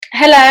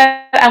Hello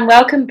and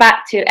welcome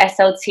back to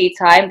SLT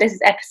Time. This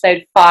is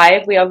episode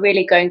 5. We are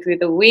really going through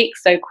the week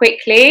so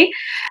quickly.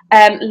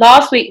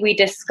 Last week we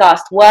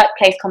discussed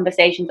workplace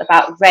conversations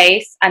about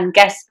race, and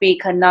guest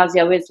speaker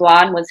Nazia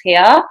Rizwan was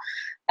here.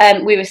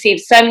 We received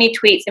so many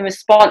tweets in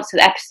response to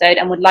the episode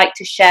and would like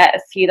to share a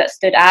few that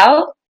stood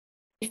out.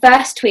 The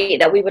first tweet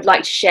that we would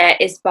like to share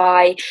is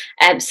by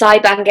Sai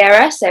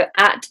Bangera, so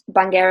at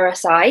Bangera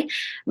Sai.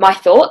 My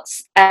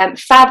thoughts.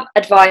 Fab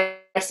advice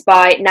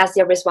by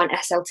Nazia Rizwan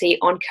SLT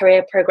on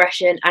career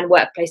progression and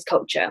workplace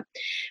culture.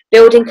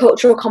 Building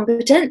cultural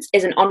competence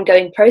is an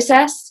ongoing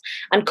process,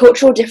 and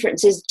cultural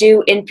differences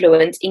do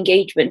influence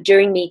engagement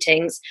during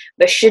meetings,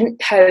 but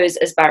shouldn't pose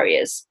as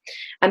barriers.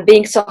 And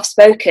being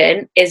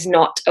soft-spoken is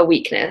not a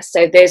weakness.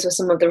 So those were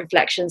some of the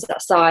reflections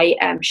that Sai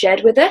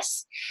shared with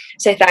us.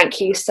 So thank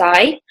you,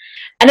 Sai.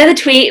 Another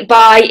tweet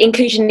by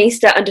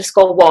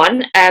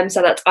Inclusionista_1,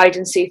 so that's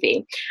Aiden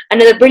Sufi.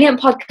 Another brilliant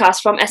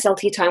podcast from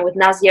SLT Time with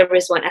Nazia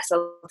Rizwan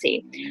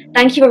SLT.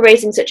 Thank you for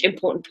raising such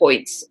important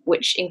points,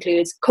 which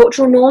includes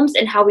cultural norms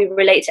and how we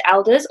relate to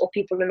elders or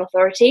people in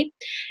authority,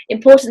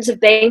 importance of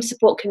BAME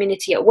support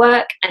community at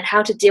work, and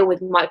how to deal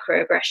with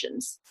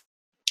microaggressions.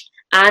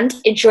 And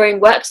ensuring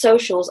work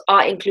socials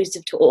are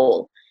inclusive to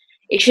all.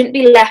 It shouldn't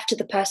be left to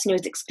the person who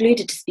is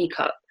excluded to speak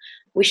up.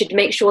 We should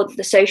make sure that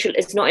the social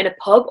is not in a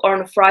pub or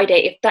on a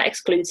Friday if that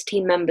excludes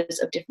team members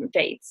of different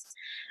faiths.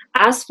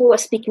 As for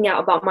speaking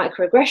out about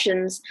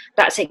microaggressions,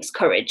 that takes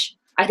courage.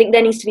 I think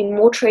there needs to be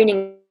more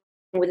training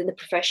within the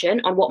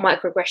profession on what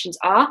microaggressions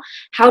are,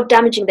 how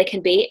damaging they can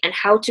be, and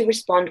how to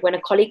respond when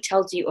a colleague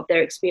tells you of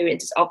their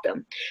experiences of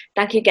them.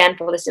 Thank you again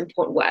for this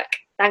important work.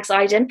 Thanks,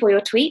 Aiden, for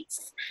your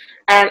tweets.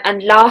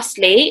 And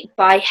lastly,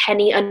 by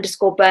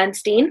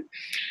Henny_Bernstein.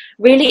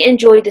 Really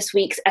enjoyed this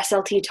week's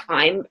SLT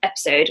Time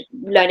episode,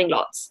 learning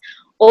lots.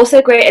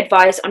 Also great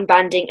advice on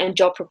banding and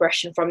job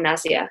progression from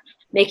Nazia,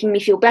 making me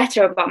feel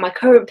better about my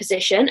current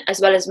position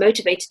as well as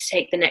motivated to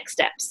take the next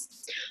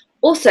steps.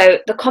 Also,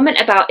 the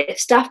comment about if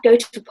staff go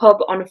to the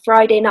pub on a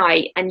Friday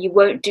night and you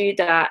won't do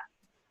that,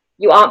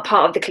 you aren't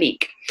part of the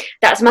clique.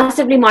 That's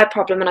massively my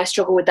problem and I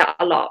struggle with that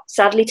a lot.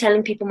 Sadly,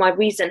 telling people my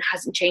reason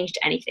hasn't changed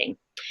anything.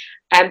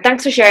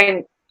 Thanks for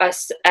sharing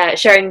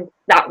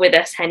that with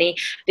us, Henny,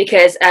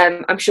 because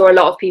I'm sure a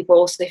lot of people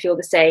also feel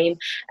the same,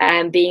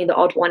 being the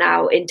odd one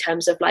out in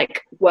terms of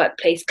like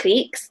workplace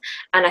cliques,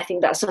 and I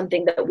think that's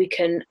something that we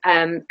can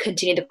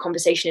continue the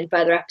conversation in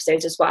further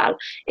episodes as well,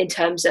 in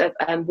terms of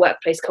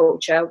workplace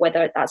culture,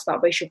 whether that's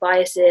about racial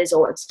biases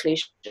or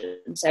exclusion.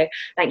 So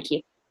thank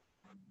you.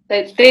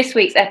 So this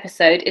week's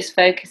episode is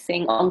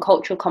focusing on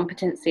cultural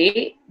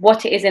competency,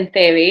 what it is in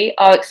theory,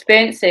 our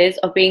experiences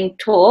of being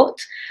taught,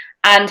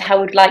 and how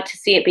we'd like to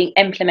see it being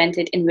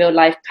implemented in real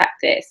life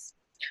practice.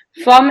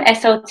 From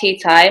SLT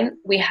Time,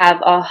 we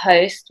have our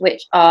hosts,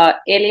 which are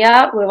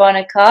Ilya,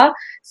 Veronica,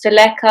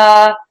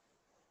 Suleka,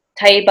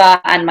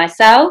 Taiba, and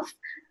myself.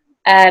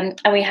 And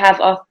we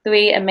have our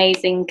 3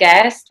 amazing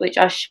guests, which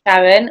are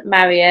Sharon,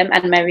 Mariam,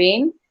 and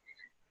Marine.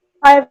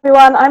 Hi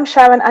everyone, I'm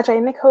Sharon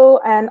Ajay-Nicol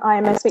and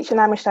I'm a speech and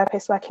language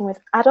therapist working with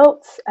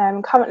adults.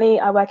 Currently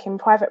I work in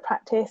private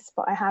practice,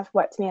 but I have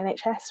worked in the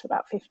NHS for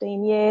about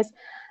 15 years.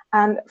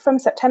 And from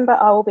September,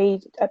 I will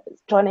be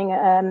joining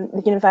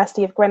the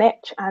University of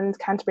Greenwich and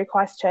Canterbury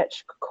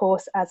Christchurch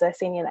course as a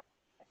senior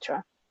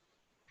lecturer.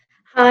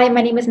 Hi,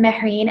 my name is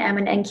Mehreen. I'm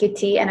an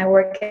NQT and I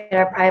work at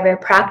a private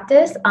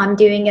practice. I'm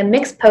doing a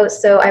mixed post,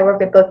 so I work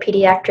with both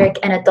pediatric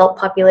and adult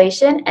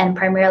population, and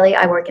primarily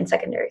I work in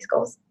secondary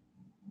schools.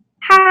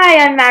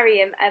 Hi, I'm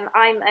Mariam.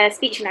 I'm a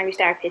speech and language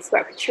therapist,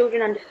 work with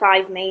children under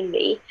 5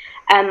 mainly.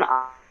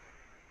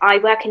 I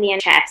work in the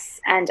NHS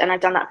and I've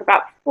done that for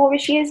about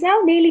 4-ish years now,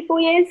 nearly 4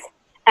 years.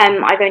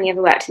 I've only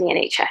ever worked in the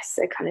NHS,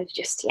 so kind of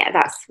just,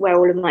 that's where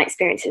all of my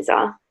experiences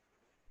are.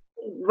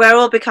 We're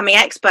all becoming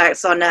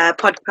experts on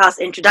podcast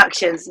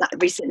introductions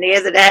recently,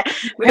 isn't it?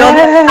 We all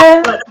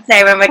know what to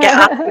say when we get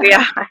up. We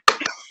are.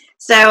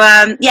 So,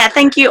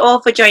 thank you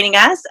all for joining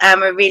us.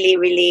 We're really,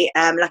 really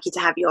lucky to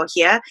have you all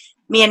here.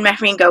 Me and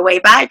Mehreen go way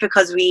back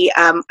because we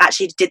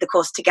actually did the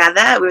course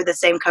together. We were the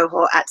same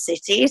cohort at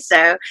City,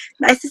 so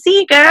nice to see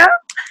you, girl.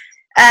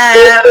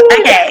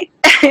 Okay,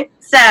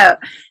 so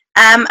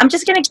I'm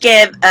just going to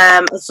give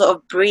a sort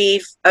of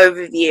brief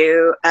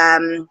overview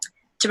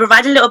to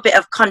provide a little bit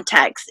of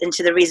context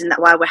into the reason that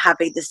why we're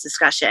having this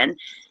discussion.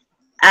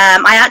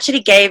 I actually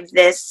gave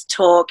this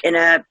talk in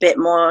a bit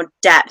more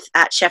depth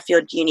at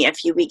Sheffield Uni a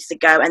few weeks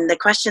ago, and the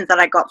questions that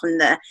I got from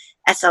the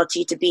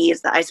SLT to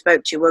Bs that I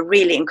spoke to were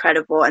really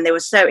incredible, and they were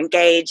so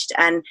engaged.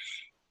 And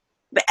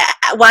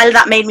while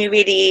that made me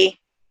really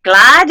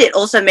glad, it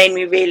also made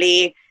me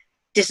really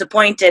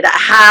disappointed at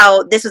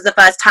how this was the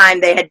first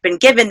time they had been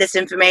given this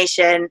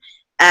information,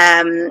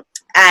 and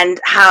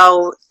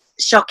how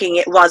shocking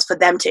it was for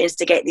them to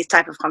instigate these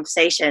type of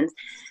conversations.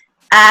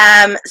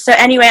 So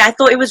anyway, I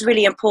thought it was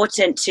really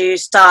important to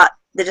start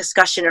the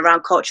discussion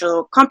around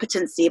cultural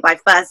competency by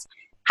first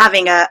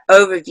having an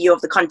overview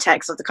of the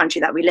context of the country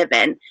that we live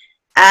in.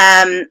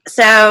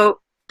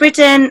 So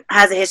Britain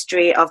has a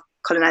history of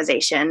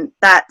colonization.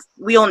 That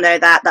we all know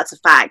that, that's a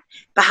fact.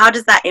 But how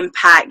does that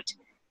impact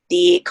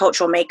the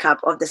cultural makeup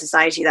of the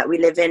society that we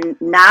live in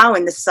now,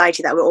 and the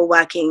society that we're all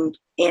working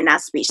in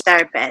as speech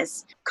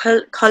therapists?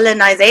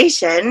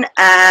 Colonization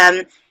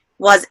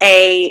was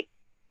a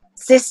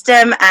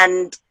system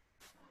and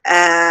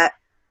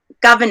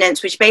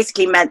governance which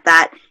basically meant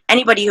that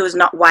anybody who was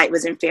not white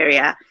was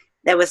inferior.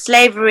 There was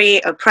slavery,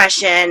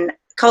 oppression,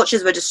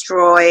 cultures were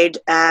destroyed,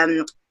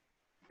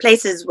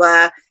 places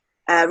were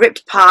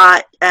ripped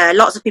apart,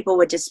 lots of people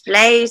were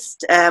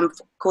displaced,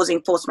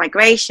 causing forced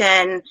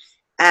migration.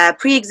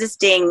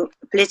 Pre-existing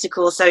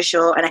political,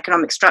 social, and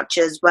economic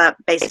structures were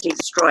basically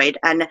destroyed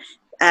and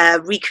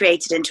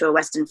recreated into a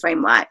Western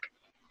framework.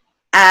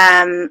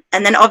 And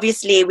then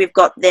obviously we've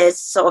got this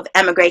sort of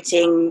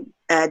emigrating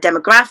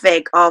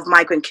demographic of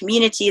migrant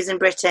communities in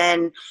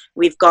Britain.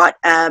 We've got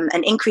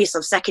an increase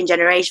of first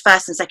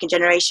and second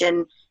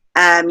generation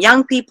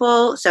young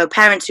people, so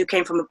parents who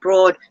came from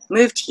abroad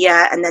moved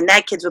here, and then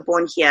their kids were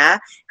born here,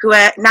 who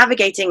are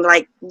navigating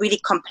like really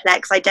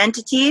complex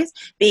identities,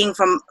 being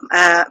from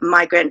a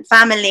migrant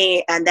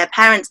family, and their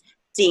parents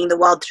seeing the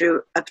world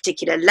through a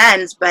particular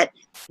lens, but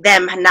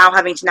them now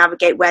having to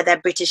navigate where their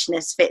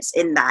Britishness fits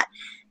in that.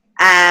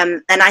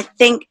 And I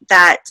think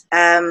that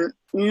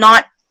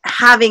not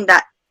having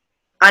that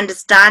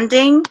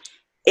understanding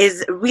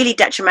is really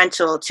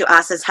detrimental to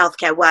us as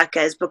healthcare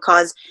workers,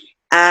 because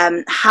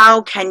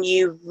how can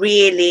you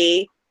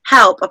really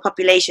help a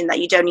population that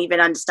you don't even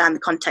understand the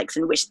context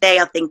in which they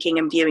are thinking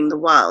and viewing the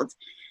world?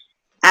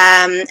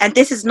 And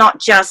this is not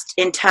just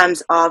in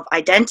terms of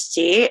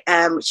identity,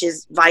 which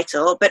is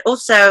vital, but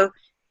also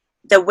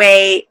the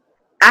way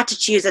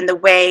attitudes and the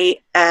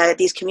way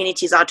these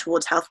communities are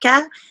towards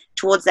healthcare,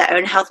 towards their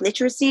own health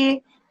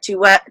literacy,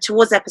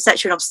 towards their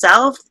perception of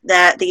self,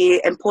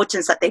 the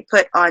importance that they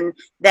put on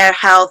their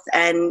health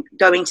and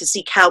going to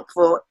seek help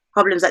for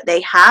problems that they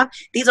have.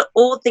 These are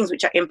all things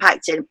which are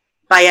impacted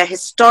by a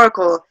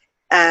historical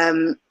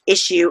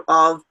issue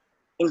of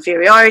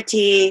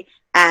inferiority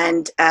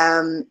and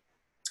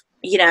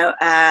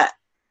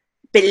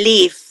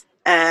belief,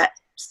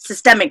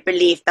 systemic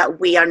belief that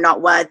we are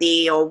not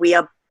worthy or we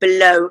are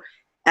below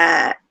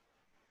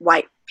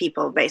white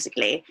people,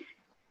 basically.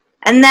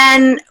 And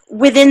then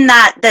within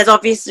that, there's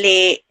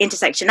obviously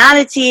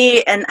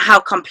intersectionality and how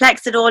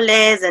complex it all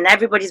is, and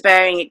everybody's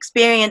varying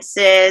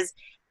experiences,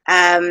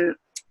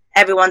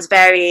 everyone's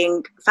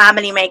varying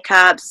family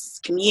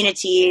makeups,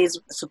 communities,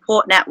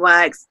 support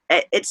networks.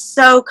 It's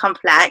so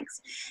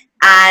complex.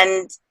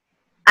 And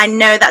I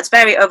know that's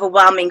very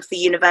overwhelming for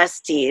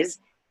universities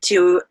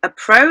to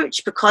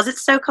approach because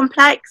it's so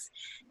complex.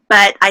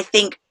 But I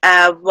think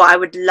what I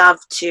would love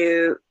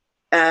to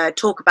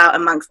talk about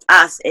amongst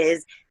us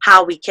is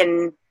how we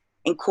can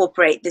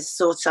incorporate this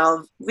sort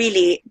of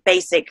really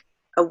basic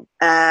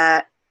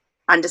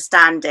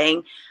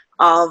understanding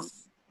of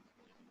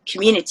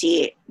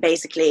community,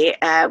 basically,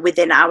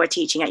 within our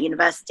teaching at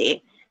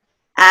university.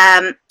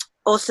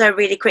 Also,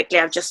 really quickly,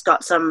 I've just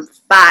got some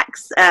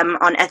facts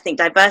on ethnic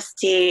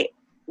diversity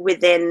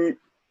within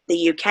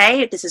the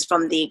UK. This is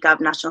from the Gov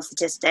National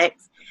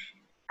Statistics.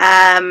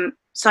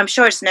 So I'm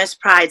sure it's no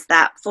surprise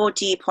that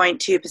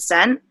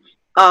 40.2%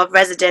 of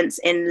residents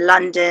in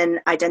London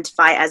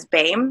identify as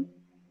BAME.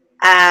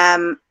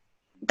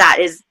 That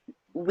is,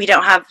 we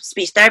don't have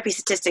speech therapy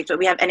statistics, but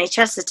we have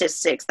NHS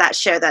statistics that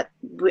show that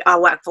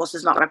our workforce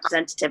is not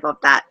representative of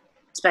that,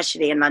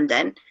 especially in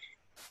London.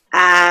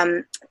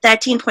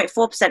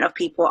 13.4% of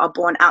people are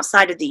born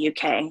outside of the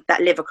UK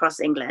that live across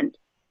England.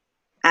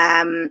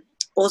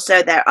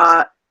 Also, there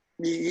are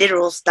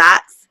literal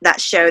stats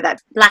that show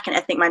that Black and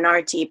ethnic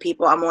minority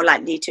people are more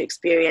likely to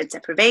experience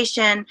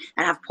deprivation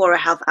and have poorer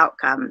health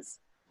outcomes.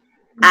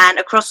 And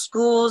across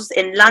schools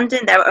in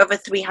London, there are over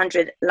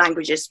 300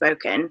 languages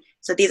spoken.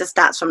 So these are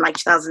stats from like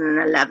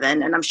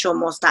 2011, and I'm sure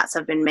more stats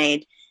have been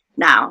made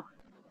now.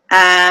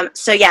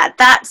 So yeah,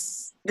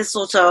 that's the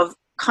sort of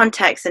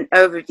context and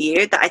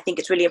overview that I think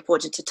it's really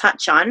important to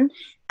touch on,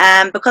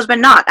 because we're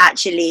not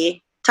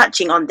actually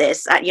touching on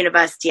this at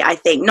university, I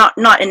think,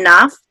 not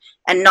enough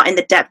and not in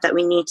the depth that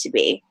we need to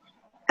be.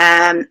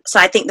 So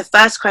I think the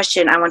first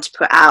question I want to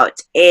put out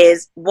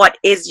is, what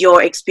is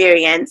your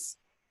experience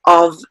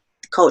of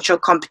cultural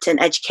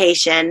competent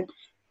education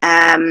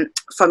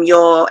from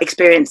your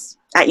experience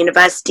at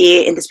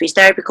university in the speech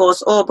therapy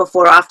course, or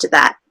before or after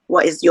that?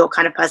 What is your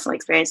kind of personal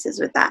experiences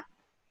with that?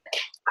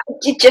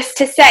 Just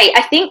to say,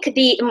 I think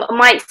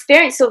my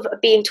experience of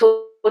being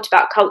taught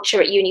about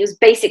culture at uni was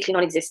basically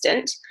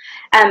non-existent,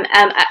 and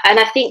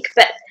I think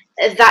that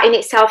in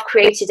itself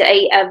created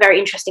a very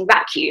interesting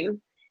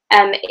vacuum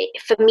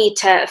for me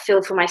to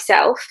fill for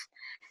myself,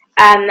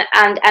 and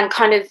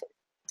kind of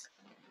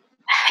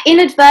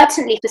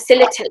inadvertently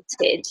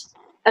facilitated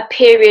a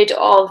period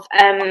of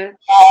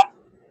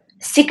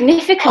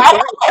significant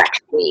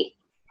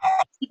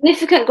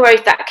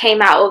growth that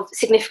came out of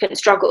significant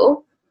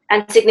struggle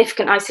and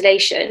significant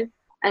isolation,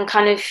 and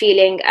kind of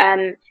feeling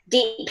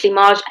deeply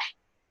marginal.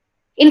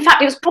 In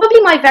fact, it was probably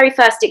my very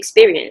first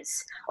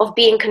experience of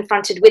being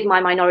confronted with my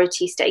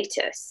minority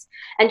status.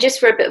 And just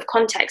for a bit of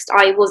context,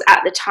 I was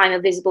at the time a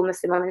visible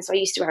Muslim woman, so I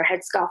used to wear a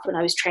headscarf when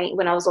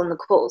I was on the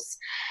course.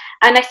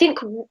 And I think,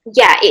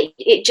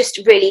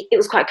 it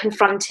was quite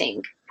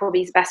confronting,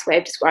 probably is the best way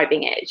of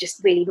describing it. It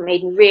just really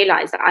made me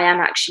realise that I am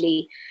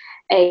actually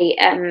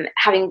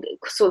having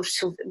sort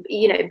of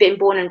been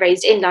born and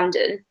raised in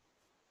London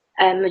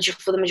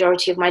for the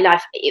majority of my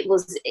life. It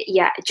was,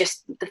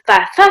 just the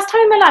first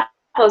time in my life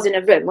I was in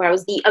a room where I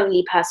was the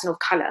only person of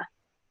colour.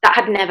 That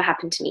had never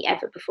happened to me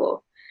ever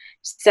before.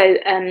 So,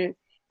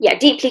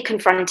 deeply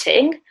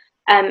confronting,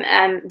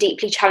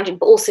 deeply challenging,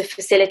 but also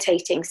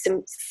facilitating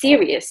some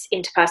serious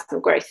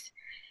interpersonal growth,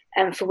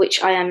 for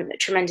which I am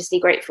tremendously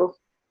grateful.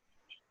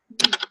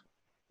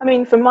 I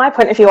mean, from my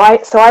point of view,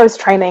 I was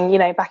training,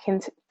 back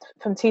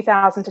from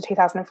 2000 to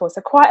 2004,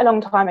 so quite a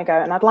long time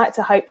ago, and I'd like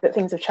to hope that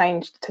things have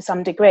changed to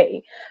some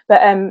degree.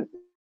 But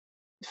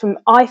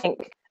I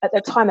think at the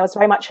time there was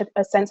very much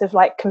a sense of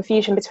like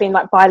confusion between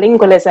like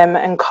bilingualism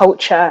and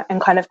culture,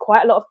 and kind of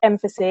quite a lot of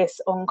emphasis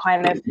on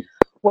kind of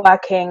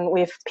working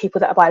with people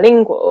that are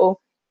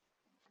bilingual.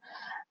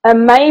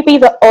 And maybe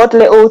the odd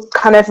little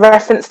kind of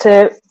reference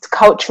to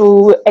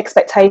cultural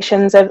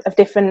expectations of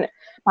different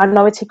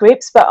minority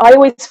groups, but I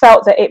always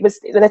felt that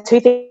the two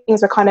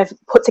things were kind of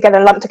put together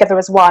and lumped together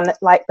as one,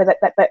 like,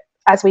 but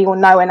as we all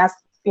know, and as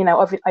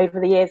over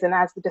the years, and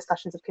as the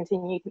discussions have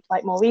continued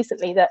like more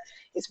recently, that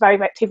it's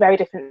two very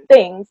different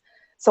things.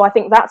 So I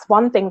think that's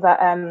one thing that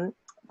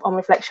on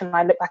reflection,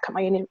 I look back at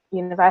my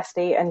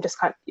university and just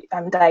kind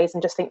of days,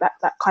 and just think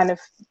that kind of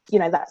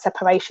that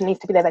separation needs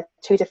to be there. They're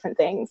two different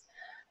things.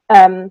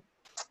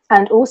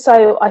 And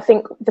also, I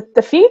think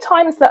the few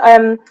times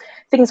that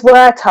things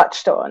were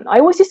touched on, I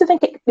always used to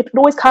think it would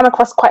always come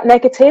across quite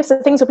negative.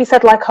 So things would be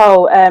said like,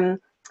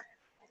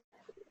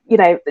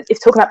 if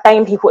talking about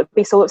BAME people, it would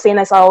be sort of seen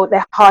as,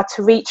 they're hard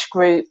to reach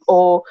group,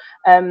 or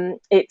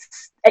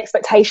its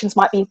expectations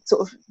might be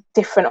sort of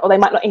different, or they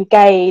might not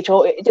engage,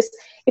 or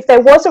if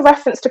there was a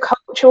reference to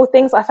cultural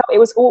things, I felt it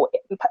was all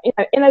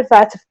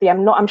inadvertently.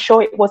 I'm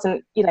sure it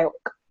wasn't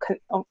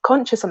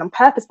conscious and on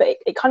purpose, but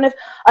it kind of,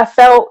 I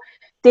felt,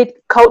 did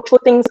cultural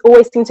things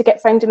always seem to get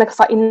framed in a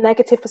slightly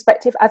negative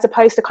perspective, as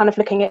opposed to kind of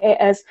looking at it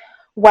as,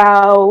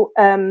 well,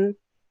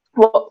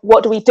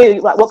 what do we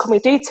do? Like, what can we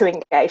do to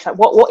engage? Like,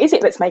 what is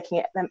it that's making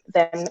it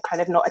them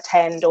kind of not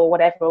attend, or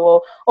whatever,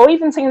 or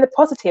even seeing the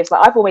positives?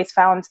 Like, I've always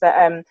found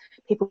that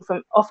people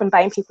from often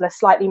BAME people are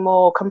slightly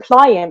more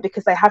compliant,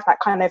 because they have that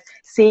kind of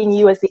seeing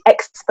you as the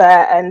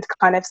expert, and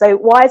kind of, so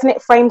why isn't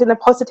it framed in a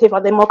positive?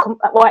 Like, they're more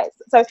why?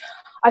 So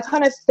I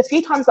kind of, the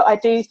few times that I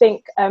do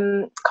think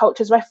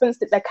culture's referenced,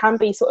 that there can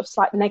be sort of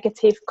slight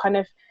negative kind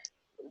of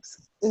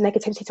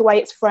negativity to the way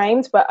it's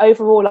framed, but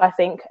overall I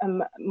think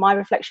my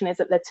reflection is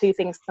that the two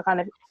things kind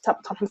of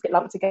sometimes get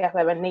lumped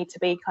together and need to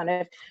be kind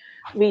of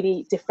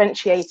really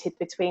differentiated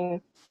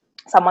between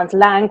someone's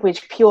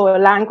language, pure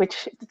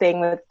language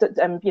thing,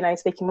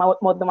 speaking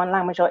more than one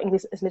language, or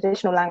English as an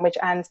additional language,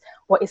 and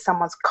what is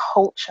someone's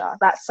culture.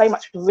 That's so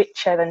much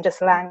richer than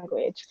just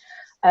language.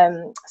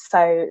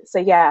 So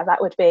that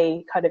would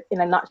be kind of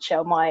in a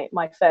nutshell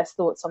my first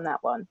thoughts on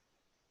that one.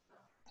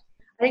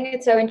 I think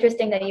it's so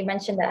interesting that you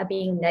mentioned that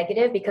being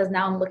negative, because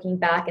now I'm looking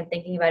back and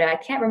thinking about it. I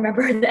can't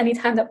remember any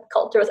time that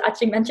culture was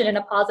actually mentioned in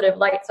a positive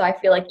light. So I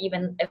feel like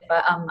even if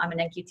I'm an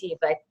NQT,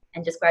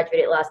 and just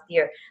graduated last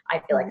year, I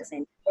feel like the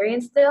same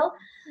experience still.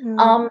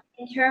 In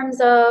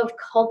terms of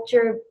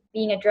culture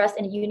being addressed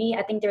in uni,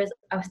 I think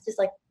I was just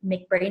like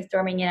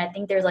brainstorming, and I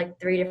think there's like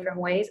 3 different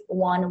ways.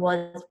 One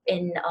was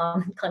in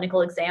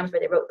clinical exams, where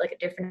they wrote like a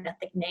different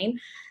ethnic name.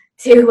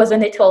 2 was when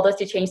they told us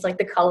to change like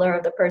the color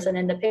of the person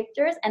in the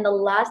pictures. And the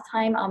last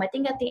time, I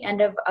think at the end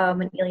of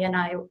when Ilya and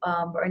I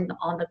were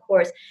on the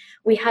course,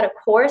 we had a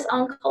course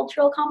on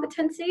cultural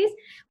competencies,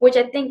 which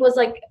I think was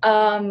like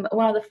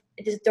one of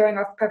just during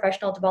our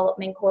professional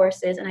development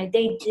courses. And I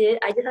did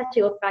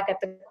actually look back at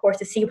the course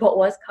to see what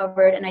was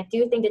covered. And I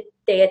do think that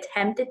they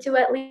attempted to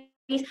at least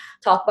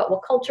talk about what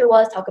culture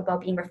was, talk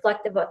about being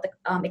reflective of the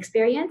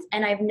experience.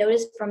 And I've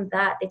noticed from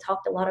that, they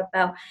talked a lot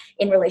about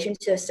in relation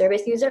to a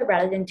service user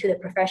rather than to the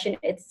profession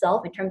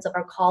itself in terms of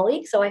our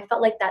colleagues. So I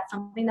felt like that's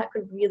something that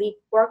could really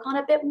work on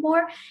a bit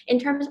more in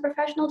terms of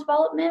professional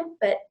development.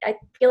 But I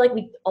feel like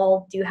we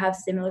all do have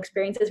similar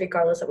experiences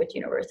regardless of which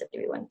university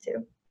we went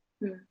to.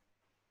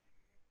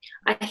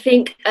 I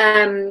think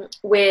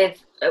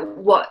with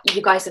what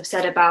you guys have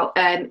said about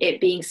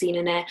it being seen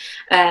in a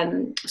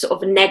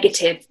sort of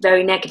negative,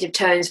 very negative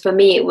tones, for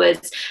me it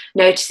was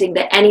noticing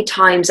that any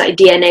times like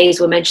DNAs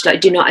were mentioned,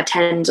 like do not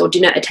attend or do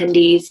not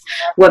attendees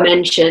were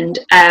mentioned,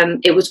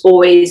 it was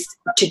always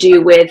to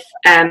do with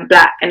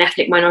Black and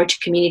ethnic minority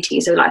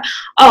communities. So like,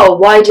 oh,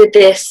 why did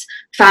this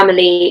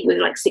family with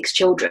like 6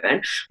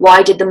 children,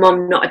 why did the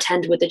mom not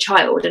attend with the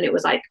child? And it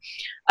was like,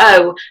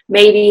 oh,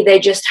 maybe they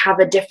just have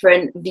a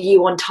different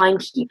view on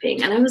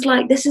timekeeping. And I was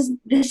like, this is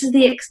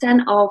the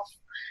extent of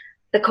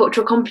the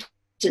cultural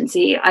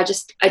competency.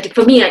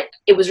 For me,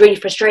 it was really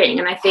frustrating.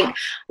 And I think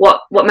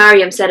what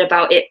Mariam said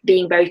about it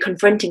being very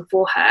confronting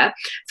for her,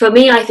 for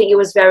me, I think it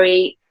was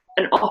very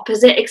an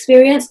opposite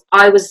experience.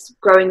 I was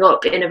growing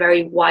up in a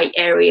very white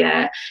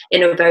area,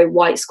 in a very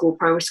white school,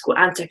 primary school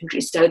and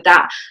secondary, so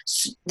that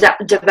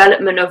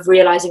development of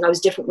realizing I was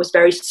different was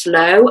very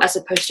slow as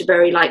opposed to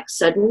very like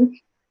sudden.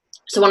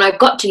 So when I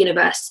got to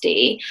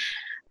university,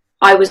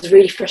 I was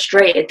really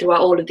frustrated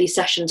throughout all of these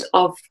sessions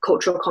of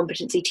cultural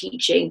competency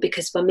teaching,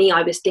 because for me,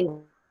 I was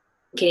thinking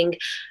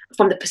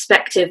from the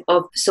perspective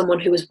of someone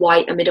who was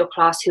white and middle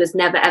class, who has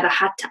never ever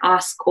had to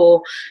ask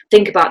or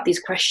think about these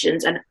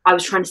questions, and I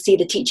was trying to see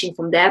the teaching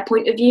from their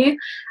point of view,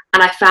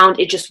 and I found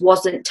it just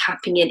wasn't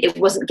tapping in. It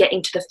wasn't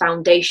getting to the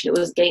foundation. It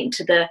was getting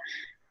to the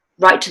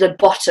right to the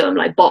bottom,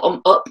 like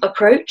bottom up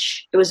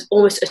approach. It was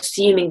almost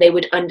assuming they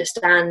would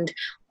understand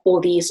all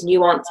these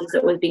nuances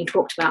that were being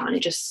talked about, and I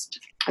just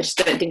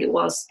don't think it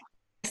was.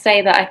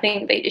 Say that I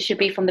think that it should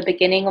be from the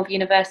beginning of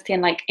university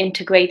and like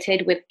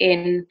integrated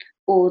within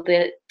all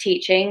the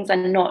teachings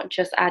and not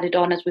just added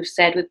on, as we've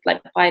said, with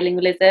like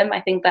bilingualism. I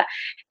think that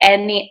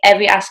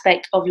every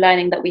aspect of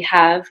learning that we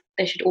have,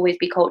 there should always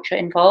be culture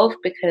involved,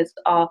 because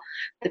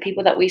the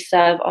people that we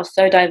serve are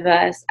so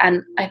diverse.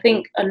 And I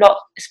think a lot,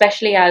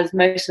 especially as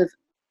most of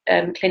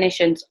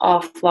clinicians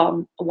are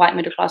from a white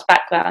middle class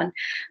background,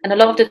 and a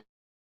lot of the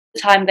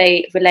time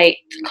they relate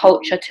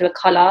culture to a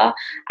colour,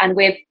 and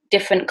with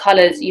different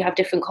colours you have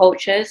different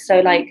cultures. So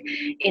like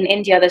in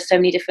India, there's so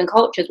many different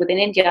cultures within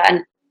India,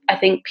 and I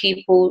think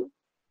people,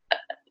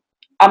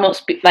 I'm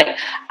not like,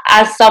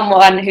 as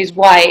someone who's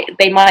white,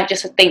 they might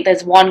just think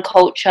there's one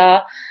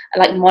culture,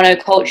 like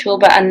monocultural,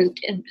 but and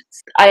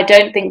I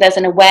don't think there's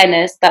an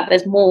awareness that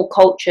there's more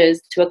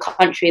cultures to a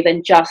country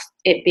than just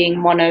it being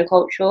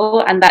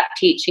monocultural, and that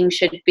teaching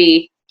should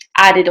be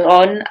added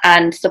on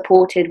and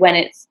supported when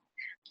it's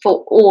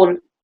for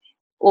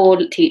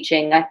all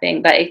teaching. I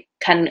think that it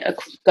can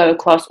go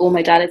across all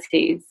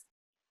modalities.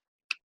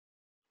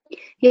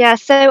 Yeah,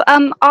 so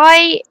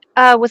I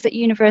was at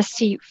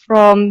university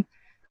from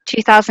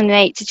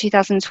 2008 to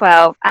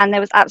 2012, and there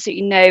was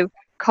absolutely no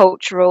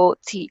cultural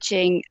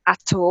teaching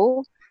at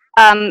all.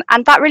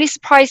 And that really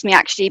surprised me,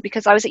 actually,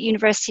 because I was at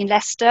university in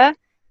Leicester,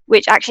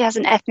 which actually has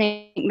an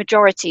ethnic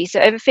majority. So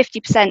over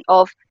 50%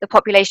 of the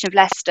population of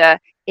Leicester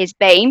is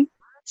BAME.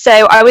 So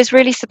I was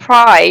really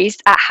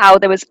surprised at how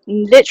there was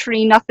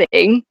literally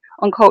nothing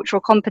on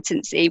cultural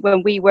competency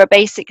when we were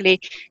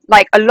basically,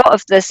 like, a lot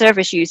of the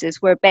service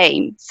users were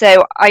BAME.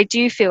 So I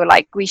do feel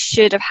like we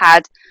should have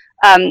had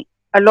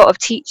a lot of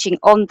teaching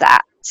on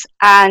that.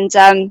 And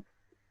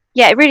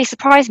yeah, it really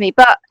surprised me.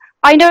 But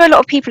I know a lot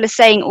of people are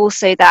saying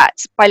also that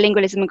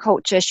bilingualism and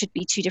culture should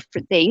be two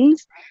different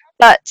things.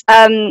 But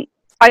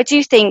I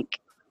do think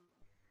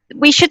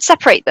we should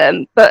separate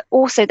them, but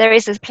also there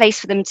is a place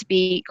for them to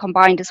be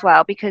combined as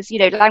well, because, you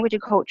know, language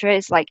and culture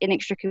is like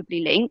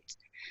inextricably linked.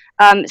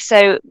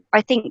 So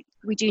I think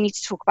we do need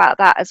to talk about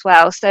that as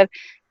well. So,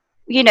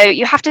 you know,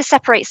 you have to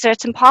separate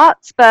certain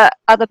parts, but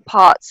other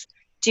parts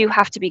do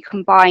have to be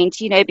combined,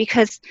 you know,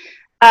 because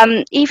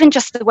even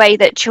just the way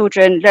that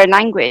children learn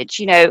language,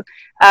 you know,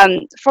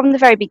 from the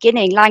very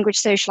beginning, language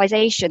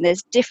socialization,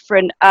 there's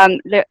different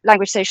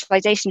language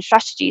socialization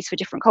strategies for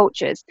different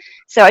cultures.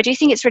 So I do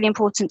think it's really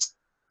important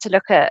to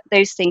look at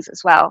those things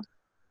as well.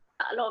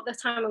 A lot of the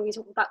time when we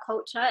talk about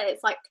culture,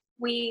 it's like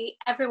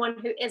everyone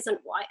who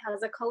isn't white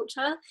has a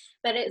culture,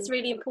 but it's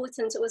really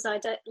important to also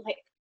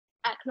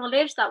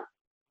acknowledge that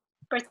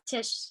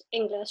British,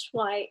 English,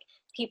 white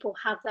people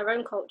have their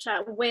own culture.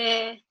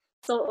 We're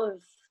sort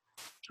of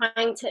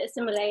trying to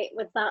assimilate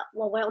with that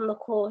while we're on the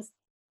course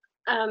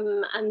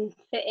and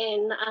fit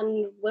in,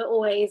 and we're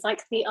always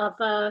like the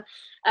other,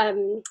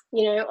 you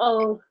know,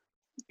 oh,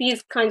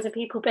 these kinds of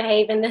people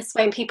behave in this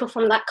way and people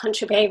from that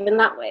country behave in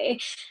that way.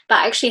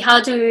 But actually,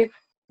 how do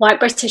white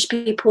British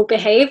people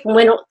behave?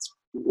 And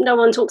no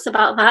one talks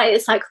about that.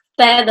 It's like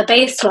they're the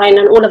baseline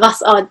and all of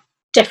us are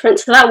different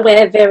to that.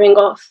 We're veering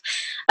off.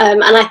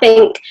 And I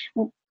think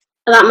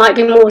that might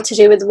be more to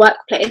do with the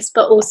workplace,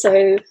 but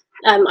also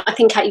I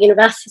think at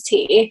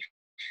university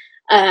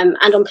and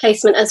on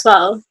placement as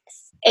well,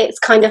 it's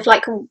kind of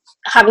like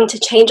having to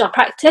change our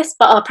practice,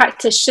 but our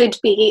practice should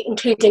be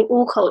including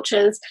all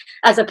cultures,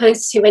 as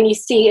opposed to when you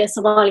see a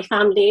Somali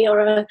family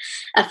or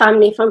a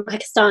family from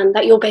Pakistan,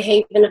 that you'll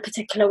behave in a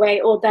particular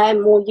way or they're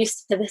more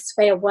used to this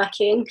way of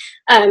working.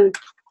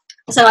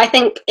 So I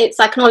think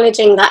it's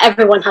acknowledging that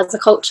everyone has a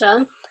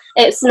culture.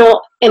 It's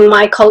not in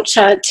my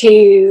culture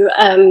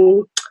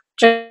to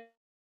drink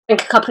a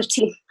cup of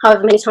tea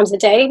however many times a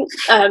day.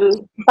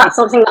 That's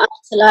something that I had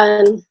to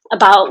learn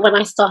about when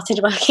I started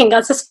working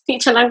as a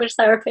speech and language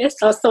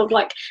therapist. I was sort of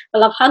like,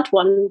 well, I've had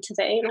one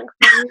today, like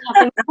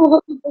having a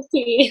cup of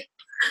tea.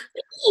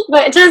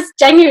 But just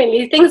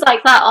genuinely, things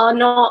like that are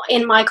not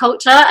in my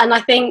culture, and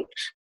I think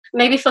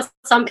maybe for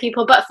some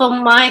people, but for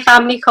my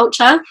family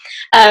culture,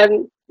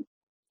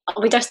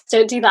 we just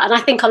don't do that. And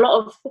I think a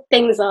lot of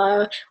things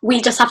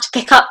we just have to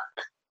pick up.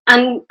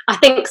 And I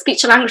think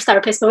speech and language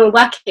therapists, when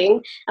we're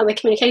working and we're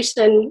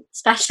communication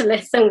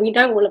specialists and we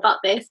know all about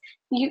this,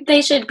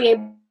 they should be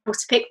able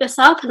to pick this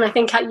up. And I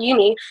think at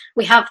uni,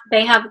 they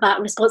have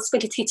that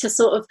responsibility to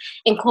sort of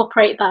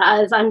incorporate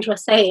that, as Andrew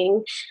was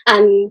saying.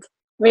 And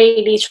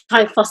really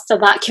try and foster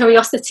that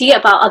curiosity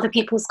about other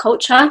people's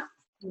culture.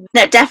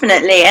 No,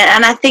 definitely.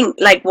 And I think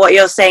like what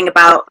you're saying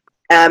about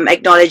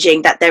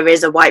acknowledging that there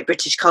is a white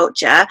British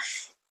culture,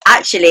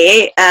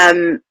 actually,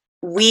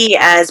 we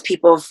as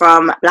people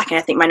from Black and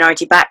ethnic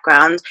minority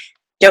backgrounds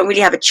don't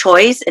really have a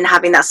choice in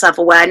having that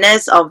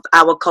self-awareness of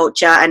our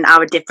culture and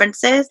our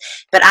differences.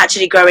 But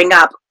actually growing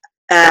up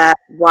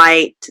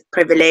white,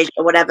 privileged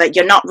or whatever,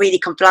 you're not really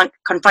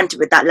confronted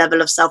with that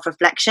level of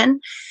self-reflection.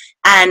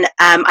 And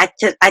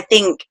I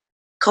think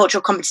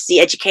cultural competency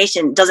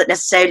education doesn't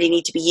necessarily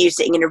need to be you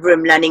sitting in a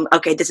room learning,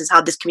 okay, this is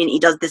how this community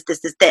does this.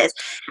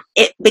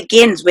 It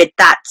begins with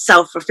that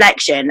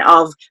self-reflection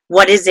of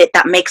what is it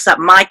that makes up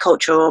my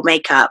cultural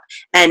makeup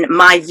and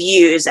my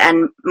views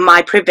and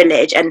my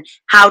privilege, and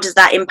how does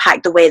that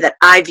impact the way that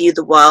I view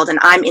the world and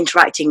I'm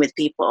interacting with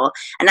people.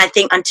 And I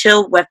think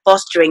until we're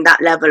fostering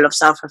that level of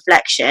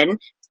self-reflection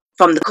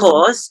from the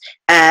course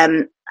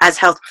as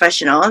health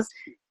professionals,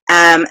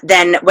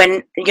 then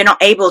when you're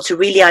not able to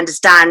really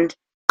understand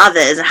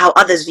others and how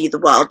others view the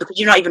world, because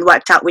you've not even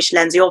worked out which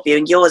lens you're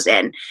viewing yours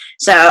in.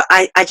 So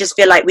I just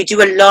feel like we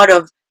do a lot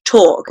of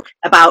talk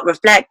about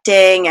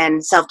reflecting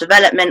and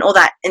self-development, all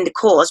that in the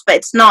course, but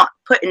it's not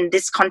put in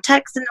this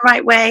context in the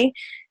right way.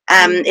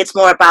 It's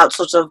more about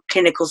sort of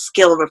clinical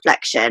skill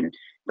reflection.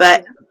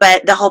 But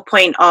the whole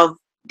point of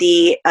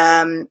the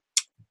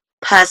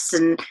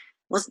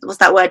what's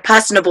that word?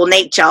 Personable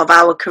nature of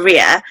our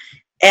career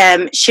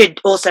should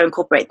also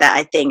incorporate that,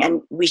 I think,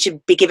 and we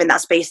should be given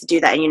that space to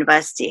do that in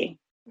university.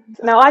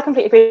 No, I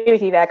completely agree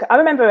with you there. I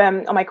remember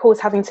on my course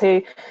having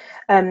to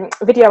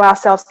video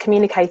ourselves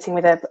communicating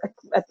with a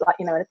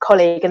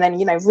colleague, and then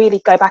really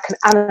go back and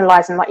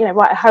analyse and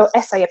write a whole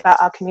essay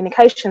about our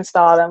communication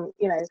style and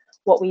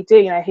what we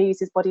do. Who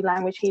uses body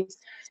language, who's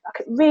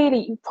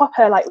really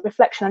proper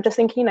reflection. I'm just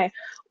thinking,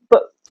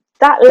 but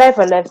that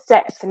level of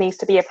depth needs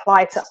to be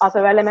applied to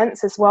other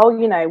elements as well.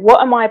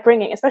 What am I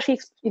bringing, especially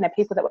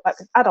people that work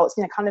with adults,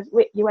 kind of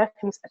you're working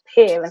with a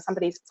peer and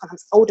somebody's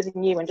sometimes older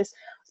than you, and just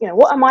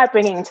what am I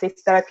bringing to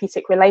this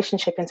therapeutic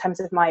relationship in terms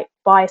of my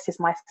biases,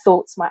 my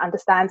thoughts, my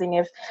understanding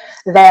of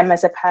them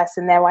as a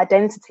person, their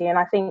identity. And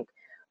I think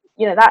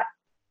that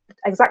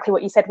exactly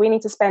what you said, we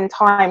need to spend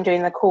time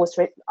during the course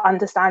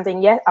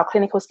understanding our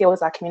clinical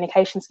skills, our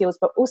communication skills,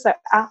 but also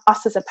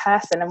us as a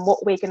person and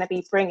what we're going to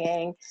be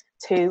bringing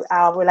to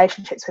our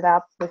relationships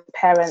with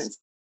parents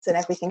and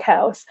everything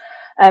else.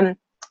 And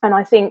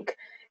I think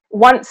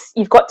once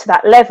you've got to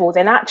that level,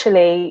 then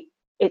actually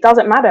it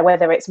doesn't matter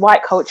whether it's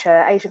white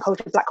culture, Asian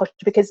culture, black culture,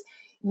 because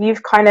you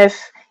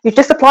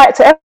just apply it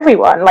to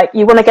everyone.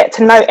 You want to get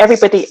to know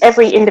everybody,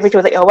 every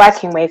individual that you're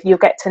working with. You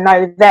get to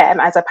know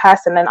them as a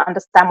person and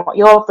understand what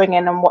you're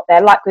bringing and what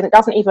they're like. But you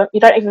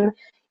don't even,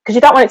 because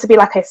you don't want it to be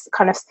like a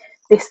kind of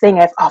this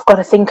thing of, I've got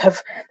to think of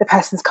the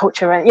person's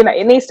culture. And,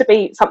 it needs to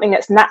be something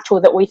that's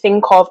natural, that we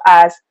think of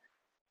as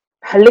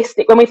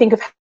holistic. When we think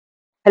of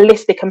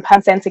holistic and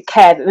person-centered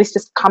care, that this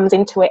just comes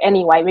into it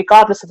anyway,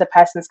 regardless of the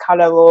person's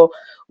colour or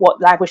what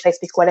language they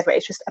speak or whatever.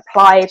 It's just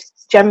applied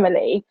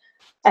generally.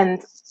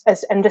 And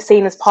just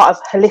seen as part of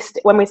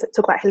holistic, when we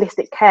talk about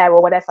holistic care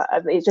or whatever,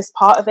 it's just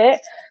part of it.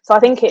 So I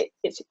think it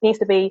needs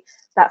to be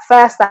that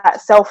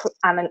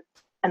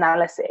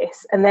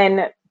self-analysis, and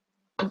then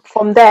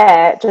from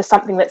there, just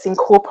something that's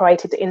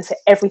incorporated into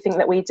everything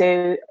that we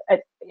do,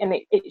 and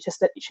it should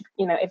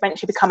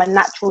eventually become a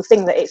natural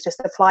thing, that it's just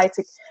applied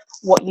to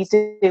what you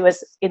do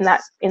with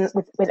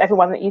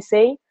everyone that you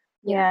see.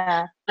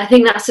 Yeah, I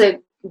think that's a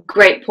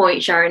great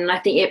point, Sharon. And I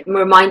think it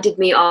reminded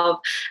me of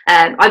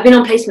I've been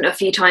on placement a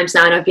few times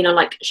now, and I've been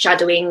on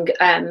shadowing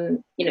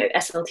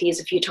SLTs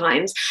a few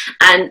times,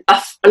 and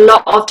a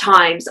lot of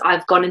times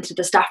I've gone into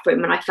the staff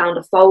room and I found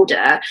a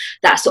folder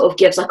that sort of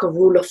gives a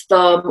rule of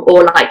thumb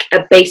or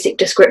a basic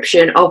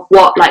description of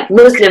what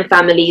Muslim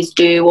families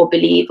do or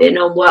believe in,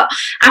 or what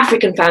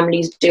African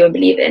families do and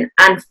believe in.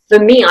 And for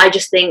me, I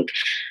just think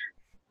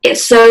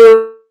it's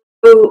so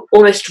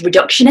almost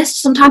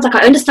reductionist sometimes. I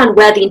understand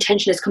where the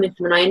intention is coming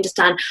from, and I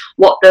understand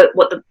what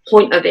the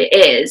point of it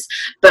is,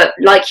 but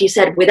like you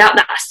said, without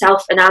that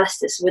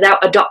self-analysis, without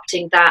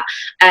adopting that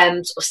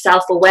sort of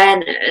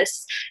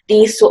self-awareness,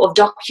 these sort of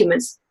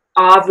documents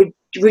are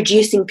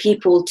reducing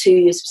people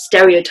to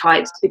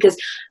stereotypes, because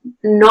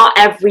not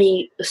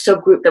every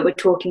subgroup that we're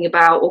talking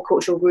about or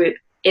cultural group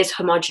is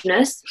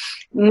homogenous.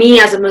 Me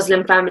as a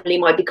Muslim family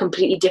might be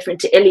completely different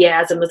to Ilya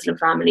as a Muslim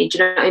family. Do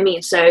you know what I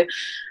mean? So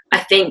I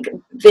think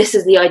this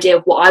is the idea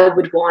of what I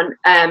would want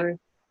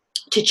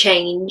to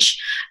change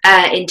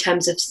in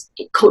terms of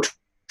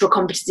cultural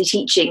competency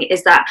teaching,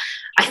 is that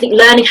I think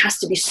learning has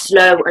to be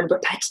slow and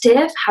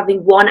repetitive.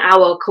 Having 1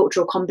 hour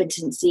cultural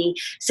competency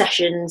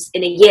sessions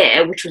in a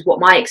year, which was what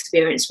my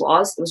experience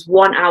was, it was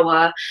 1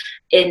 hour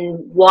in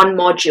one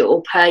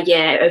module per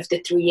year over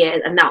the 3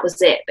 years, and that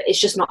was it. But it's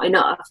just not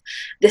enough.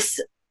 This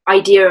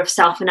idea of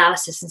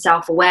self-analysis and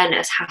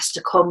self-awareness has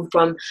to come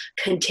from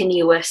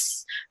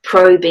continuous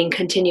probing,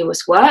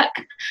 continuous work,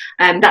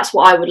 and that's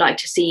what I would like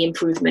to see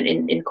improvement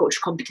in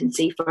cultural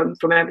competency from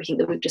everything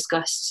that we've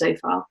discussed so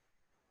far.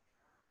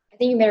 I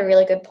think you made a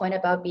really good point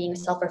about being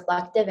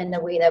self-reflective in the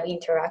way that we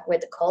interact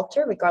with the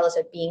culture, regardless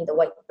of being the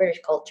white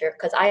British culture.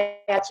 Because I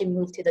actually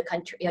moved to the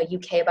country,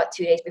 UK, about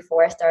 2 days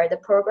before I started the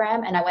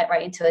program, and I went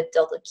right into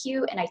adult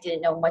acute, and I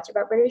didn't know much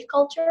about British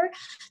culture.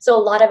 So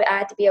a lot of it I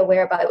had to be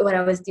aware about what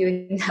I was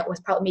doing that was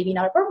probably maybe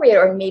not appropriate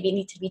or maybe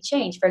need to be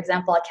changed. For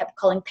example, I kept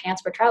calling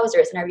pants for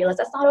trousers, and I realized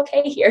that's not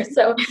okay here.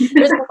 So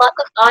there's a lot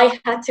that I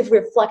had to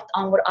reflect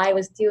on what I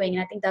was doing,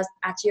 and I think that's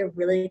actually a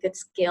really good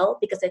skill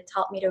because it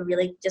taught me to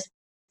really just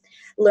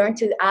learn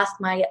to ask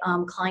my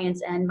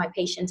clients and my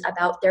patients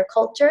about their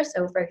culture.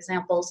 So for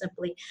example,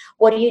 simply,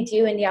 what do you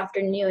do in the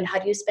afternoon? How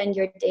do you spend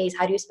your days?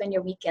 How do you spend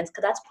your weekends?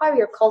 Because that's part of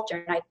your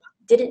culture. And I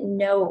didn't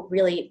know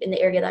really in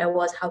the area that I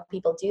was how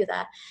people do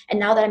that. And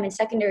now that I'm in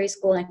secondary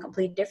school in a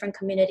completely different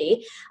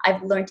community,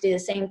 I've learned to do the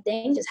same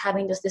thing, just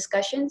having those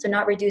discussions. So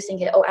not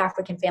reducing it, oh,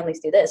 African families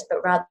do this,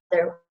 but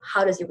rather,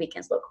 how does your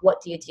weekends look? What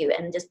do you do?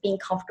 And just being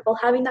comfortable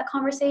having that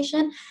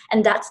conversation.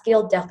 And that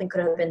skill definitely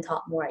could have been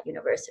taught more at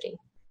university.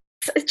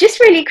 Just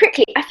really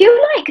quickly, I feel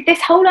like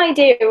this whole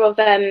idea of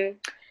the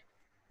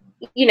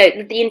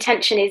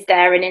intention is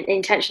there, and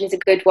intention is a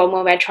good one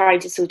when we're trying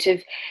to sort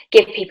of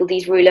give people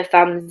these rule of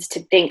thumbs to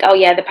think, oh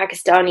yeah, the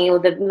Pakistani or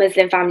the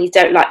Muslim families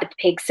don't like the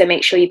pigs, so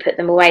make sure you put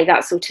them away,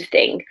 that sort of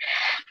thing.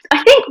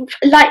 I think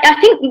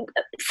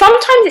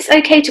sometimes it's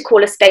okay to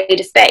call a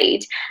spade,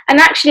 and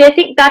actually I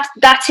think that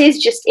is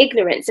just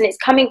ignorance, and it's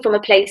coming from a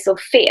place of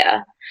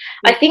fear.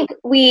 I think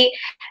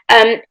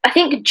I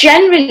think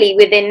generally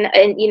within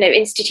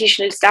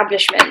institutional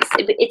establishments,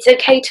 it's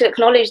okay to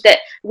acknowledge that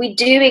we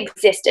do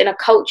exist in a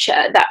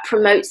culture that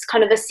promotes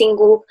kind of a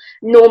single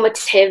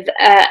normative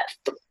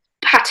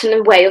pattern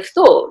and way of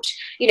thought.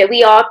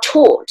 We are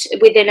taught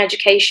within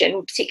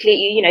education,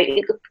 particularly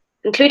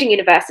including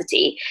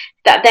university,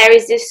 that there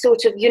is this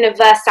sort of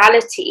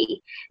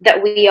universality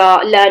that we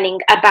are learning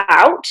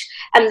about,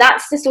 and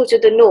that's the sort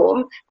of the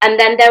norm, and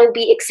then there will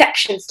be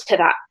exceptions to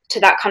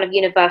that kind of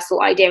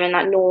universal idea and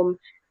that norm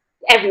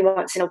every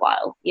once in a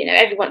while.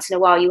 Every once in a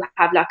while you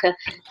have like a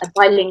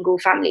bilingual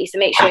family, so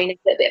make sure you know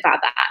a little bit about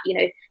that.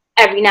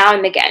 Every now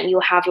and again you'll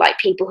have like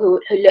people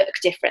who look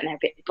different, they're a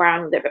bit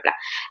brown, blah blah blah.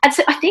 And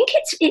so I think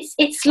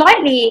it's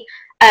slightly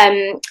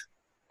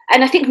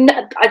and I think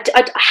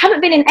I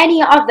haven't been in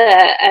any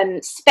other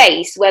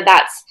space where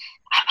that's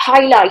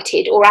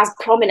highlighted or as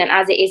prominent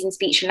as it is in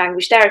speech and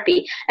language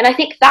therapy. And I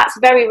think that's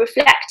very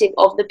reflective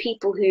of the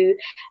people who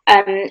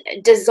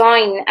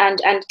design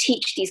and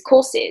teach these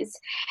courses.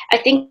 I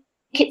think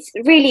it's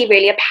really,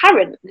 really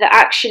apparent that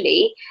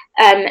actually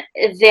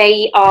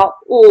they are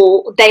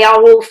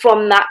all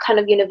from that kind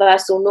of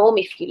universal norm,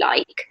 if you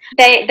like.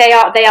 They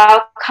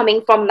are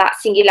coming from that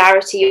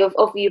singularity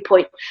of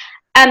viewpoint.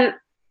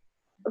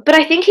 But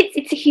I think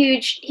it's a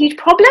huge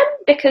problem,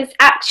 because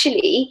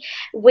actually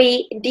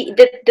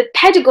the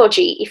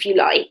pedagogy, if you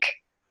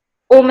like,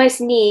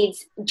 almost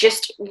needs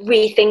just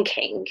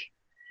rethinking.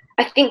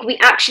 I think we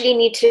actually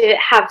need to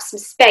have some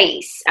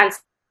space and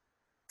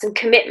some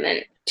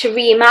commitment to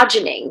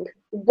reimagining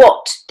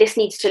what this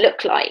needs to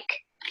look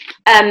like,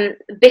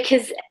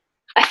 because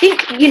I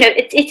think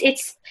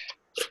it's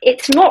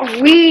not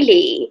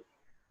really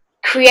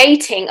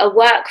creating a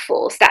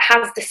workforce that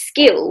has the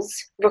skills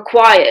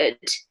required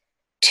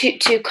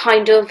to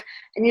kind of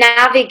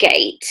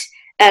navigate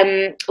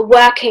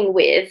working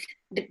with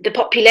the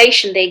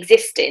population they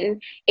exist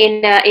in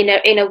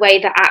a way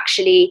that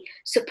actually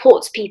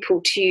supports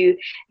people to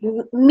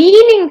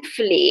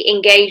meaningfully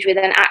engage with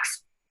and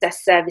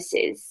access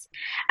services.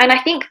 And I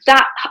think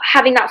that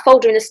having that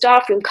folder in the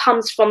staff room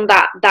comes from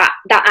that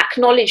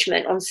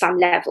acknowledgement on some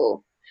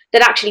level,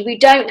 that actually we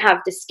don't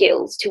have the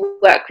skills to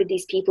work with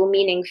these people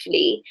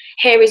meaningfully.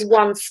 Here is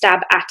one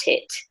stab at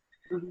it.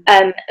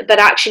 But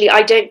actually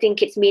I don't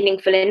think it's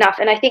meaningful enough.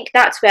 And I think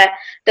that's where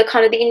the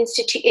kind of the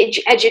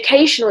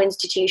educational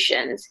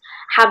institutions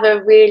have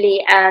a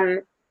really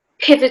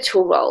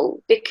pivotal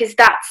role, because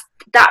that's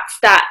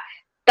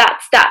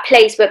that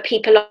place where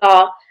people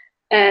are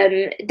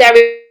there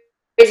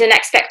is an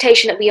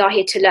expectation that we are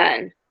here to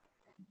learn.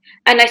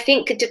 And I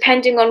think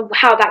depending on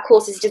how that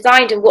course is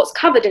designed and what's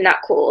covered in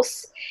that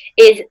course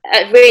is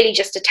really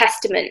just a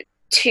testament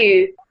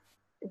to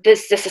the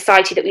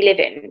society that we live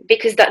in,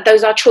 because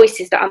those are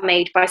choices that are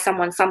made by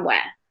someone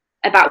somewhere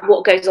about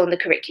what goes on the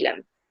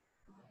curriculum.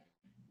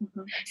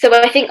 Mm-hmm. So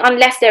I think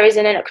unless there is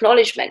an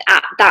acknowledgement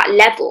at that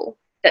level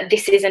that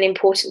this is an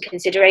important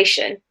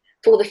consideration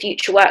for the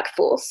future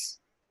workforce,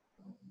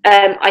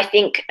 I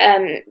think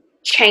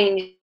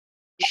change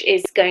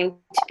is going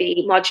to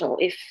be marginal,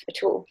 if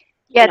at all.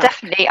 Yeah,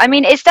 definitely. I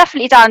mean, it's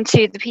definitely down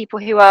to the people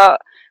who are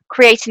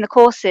creating the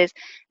courses.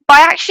 But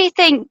I actually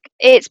think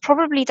it's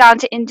probably down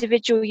to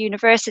individual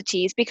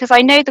universities, because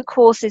I know the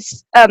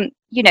courses,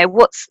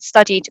 what's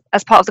studied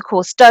as part of the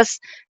course does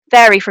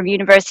vary from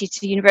university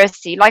to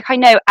university. Like I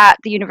know at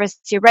the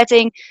University of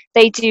Reading,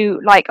 they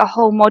do like a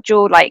whole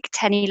module, like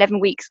 10, 11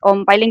 weeks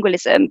on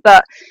bilingualism,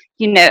 but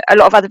a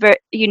lot of other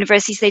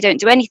universities, they don't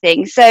do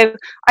anything. So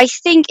I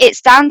think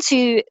it's down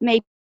to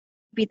maybe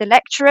the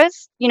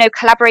lecturers,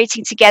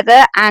 collaborating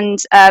together and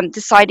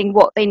deciding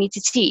what they need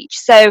to teach.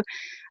 So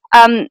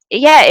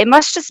yeah, it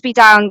must just be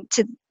down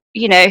to,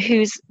 you know,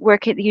 who's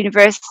working at the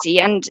university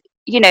and,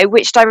 you know,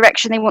 which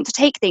direction they want to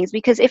take things.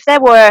 Because if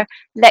there were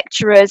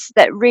lecturers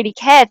that really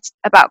cared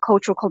about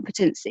cultural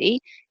competency,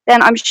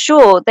 then I'm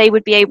sure they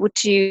would be able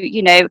to,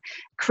 you know,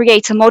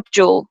 create a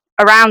module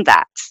around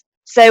that.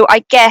 So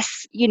I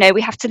guess, you know,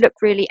 we have to look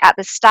really at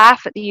the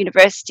staff at the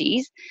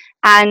universities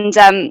and,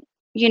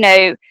 you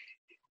know,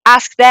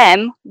 ask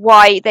them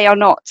why they are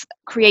not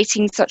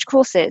creating such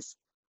courses.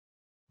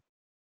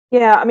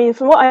 Yeah, I mean,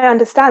 from what I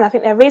understand, I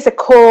think there is a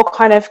core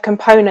kind of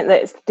component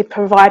that is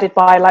provided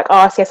by like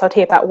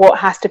RCSRT about what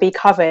has to be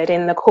covered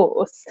in the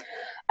course.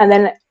 And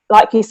then,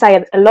 like you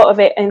say, a lot of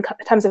it in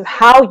terms of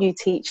how you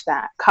teach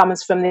that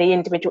comes from the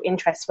individual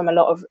interest from a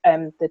lot of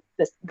the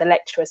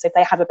lecturers. So if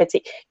they have a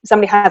particular,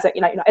 somebody has a,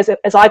 you know,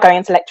 as I go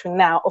into lecturing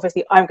now,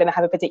 obviously I'm going to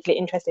have a particular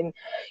interest in,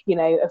 you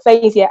know,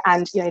 aphasia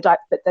and, you know,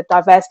 the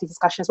diversity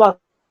discussion as well.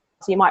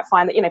 So you might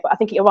find that, you know, but I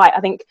think you're right. I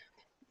think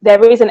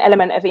there is an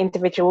element of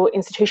individual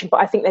institution,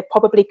 but I think there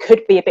probably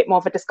could be a bit more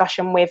of a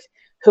discussion with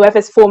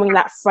whoever's forming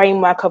that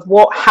framework of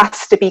what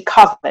has to be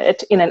covered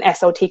in an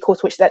SLT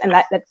course, which that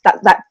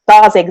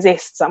does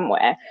exist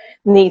somewhere,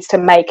 needs to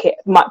make it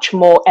much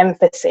more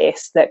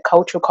emphasis that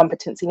cultural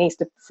competency needs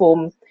to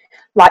form,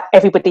 like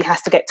everybody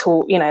has to get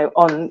taught, you know,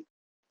 on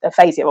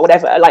aphasia or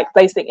whatever, like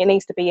those things, it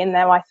needs to be in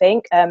there, I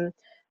think.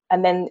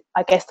 And then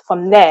I guess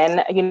from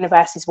then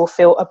universities will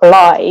feel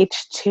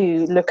obliged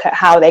to look at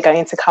how they're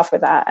going to cover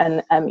that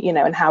and you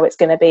know, and how it's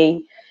going to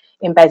be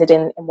embedded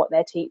in what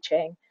they're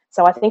teaching.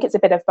 So I think it's a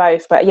bit of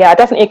both. But yeah, I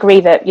definitely agree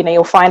that, you know,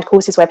 you'll find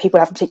courses where people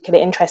have a particular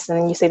interest and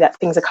then you see that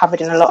things are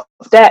covered in a lot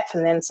of depth,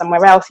 and then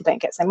somewhere else you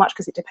don't get so much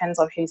because it depends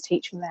on who's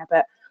teaching there.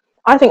 But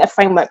I think a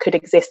framework could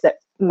exist that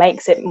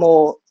makes it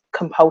more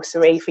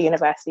compulsory for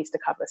universities to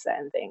cover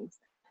certain things.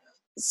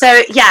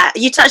 So yeah,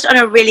 you touched on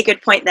a really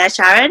good point there,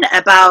 Sharon,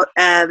 about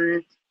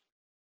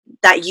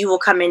that you will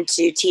come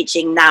into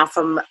teaching now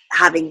from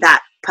having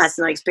that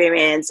personal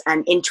experience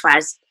and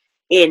interest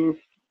in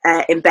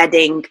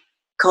embedding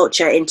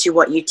culture into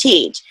what you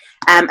teach.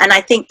 And I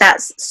think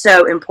that's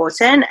so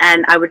important.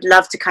 And I would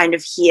love to kind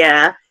of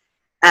hear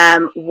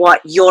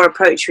what your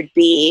approach would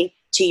be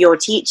to your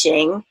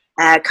teaching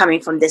coming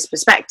from this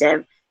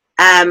perspective.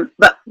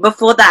 But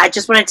before that, I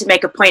just wanted to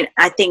make a point.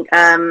 I think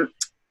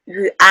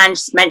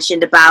Ange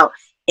mentioned about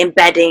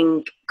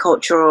embedding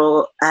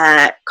cultural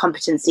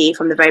competency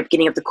from the very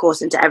beginning of the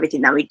course into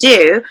everything that we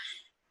do.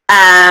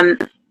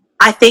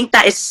 I think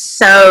that is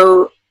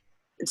so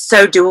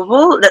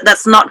doable.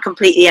 That's not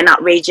completely an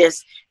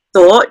outrageous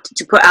thought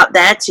to put out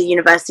there to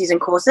universities and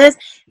courses.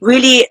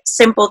 Really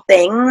simple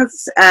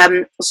things.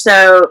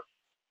 So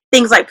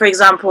things like, for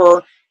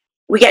example,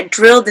 we get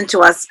drilled into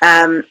us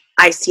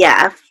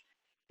ICF,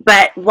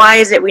 but why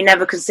is it we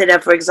never consider,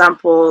 for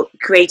example,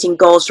 creating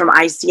goals from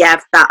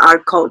ICF that are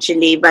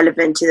culturally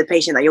relevant to the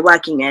patient that you're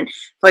working in?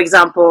 For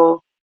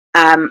example,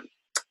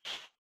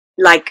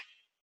 like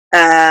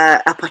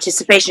a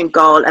participation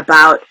goal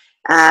about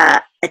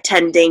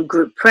attending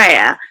group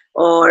prayer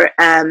or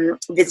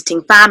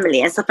visiting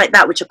family and stuff like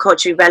that, which are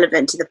culturally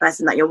relevant to the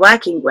person that you're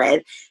working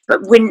with.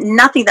 But when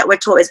nothing that we're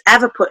taught is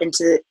ever put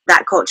into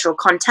that cultural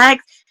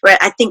context, where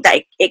I think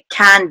that it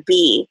can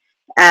be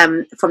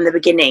from the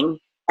beginning,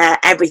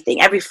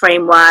 everything, every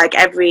framework,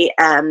 every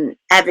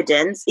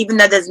evidence, even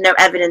though there's no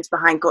evidence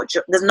behind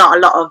culture, there's not a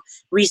lot of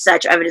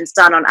research or evidence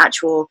done on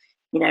actual,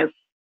 you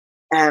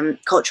know,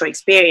 cultural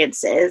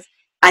experiences.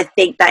 I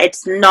think that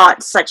it's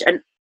not such a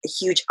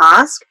huge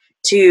ask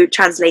to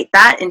translate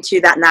that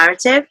into that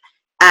narrative.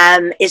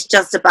 It's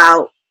just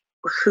about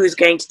who's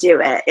going to do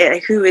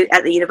it, who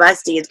at the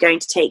university is going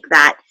to take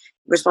that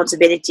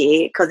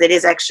responsibility, because it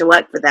is extra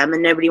work for them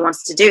and nobody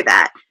wants to do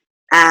that.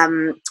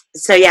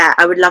 So yeah,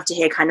 I would love to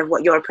hear kind of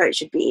what your approach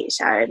should be,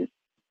 Sharon.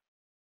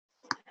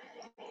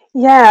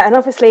 Yeah, and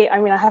obviously, I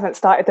mean, I haven't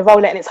started the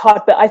role yet and it's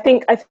hard, but I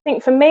think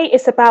for me,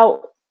 it's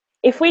about,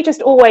 if we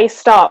just always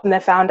start from the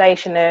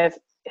foundation of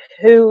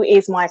who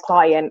is my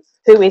client,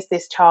 who is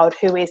this child,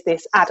 who is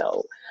this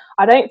adult,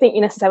 I don't think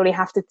you necessarily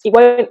have to, it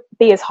won't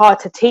be as hard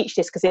to teach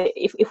this, because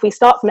if we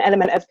start from an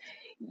element of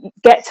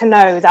get to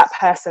know that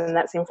person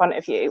that's in front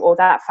of you or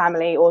that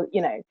family, or,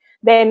 you know,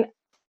 then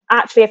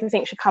actually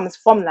everything should come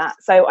from that.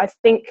 So I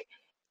think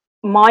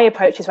my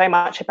approach is very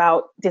much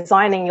about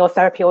designing your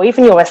therapy or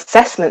even your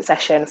assessment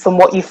session from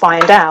what you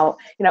find out.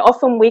 You know,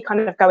 often we kind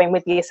of go in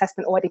with the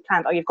assessment already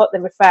planned. Oh, you've got the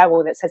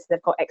referral that says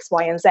they've got X,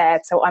 Y, and Z,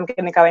 so I'm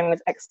going to go in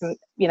with X,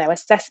 you know,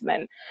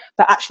 assessment.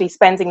 But actually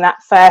spending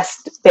that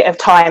first bit of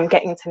time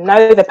getting to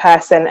know the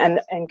person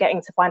and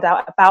getting to find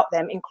out about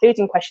them,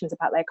 including questions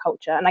about their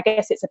culture. And I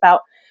guess it's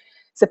about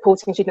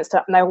supporting students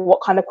to know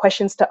what kind of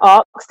questions to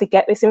ask to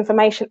get this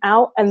information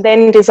out, and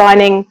then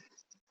designing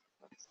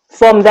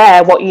from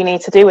there what you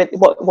need to do with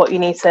what you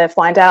need to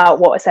find out,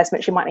 what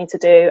assessments you might need to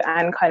do,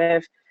 and kind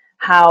of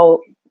how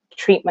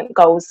treatment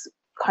goals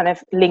kind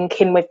of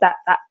link in with that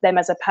them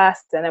as a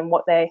person and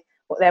what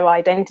their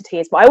identity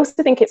is. But I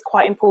also think it's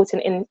quite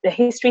important in the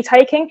history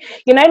taking,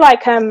 you know,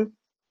 like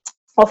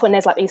often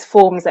there's like these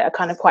forms that are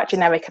kind of quite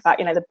generic about,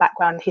 you know, the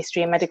background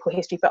history and medical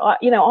history. But I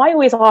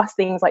always ask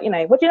things like, you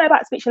know, what do you know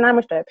about speech and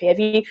language therapy? Have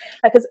you,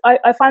 because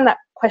I find that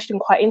question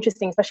quite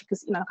interesting, especially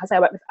because, you know, like I say, I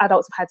work with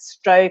adults who've had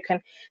stroke,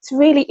 and it's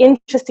really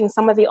interesting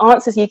some of the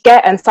answers you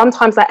get, and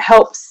sometimes that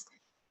helps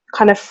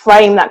kind of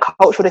frame that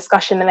cultural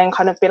discussion, and then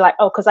kind of be like,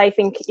 oh, because they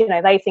think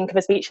of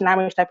a speech and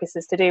language therapist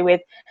as to do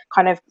with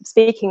kind of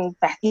speaking,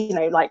 you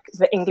know, like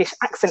the English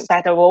accent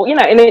better, or, you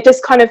know, and it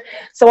just kind of,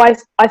 so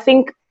I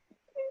think,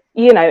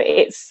 you know,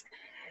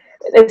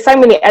 there's so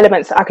many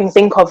elements that I can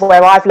think of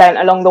where I've learned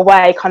along the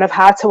way kind of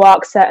how to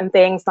ask certain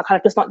things, like kind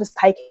of just not just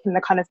taking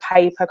the kind of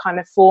paper kind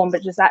of form,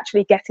 but just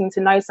actually getting to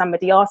know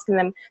somebody, asking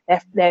them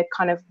their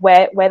kind of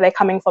where they're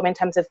coming from in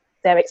terms of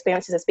their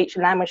experiences of speech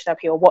and language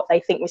therapy, or what they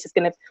think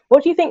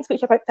what do you think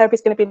speech therapy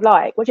is going to be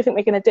like? What do you think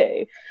we're going to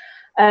do?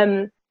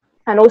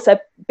 And also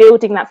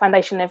building that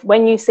foundation of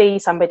when you see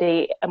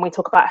somebody, and we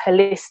talk about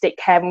holistic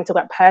care, when we talk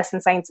about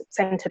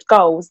person-centered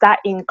goals, that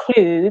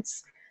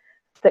includes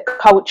the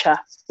culture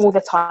all the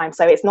time.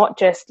 So it's not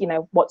just, you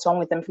know, what's wrong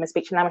with them from a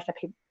speech and language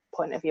therapy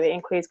point of view, it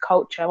includes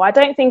culture. I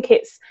don't think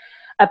it's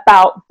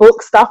about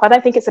book stuff. I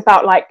don't think it's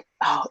about like,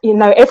 oh, you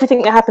know,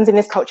 everything that happens in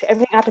this culture,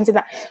 everything happens in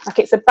that. Like,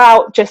 it's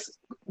about just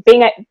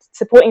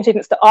supporting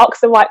students to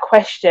ask the right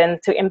question,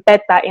 to embed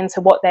that into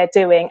what they're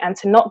doing, and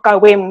to not go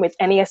in with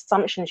any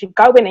assumptions. You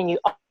go in and you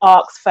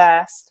ask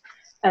first,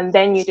 and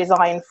then you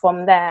design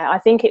from there. I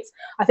think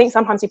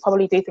sometimes we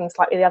probably do things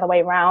slightly the other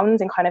way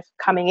around, and kind of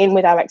coming in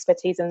with our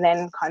expertise and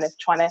then kind of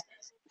trying to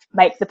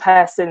make the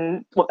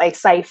person, what they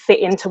say, fit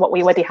into what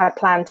we already had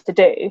planned to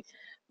do.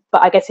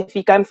 But I guess if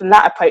you go from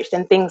that approach,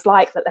 then things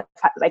like that, the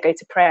fact that they go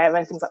to prayer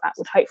and things like that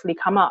would hopefully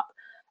come up.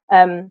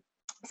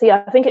 So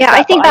yeah, I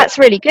think that's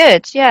really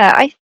good. Yeah,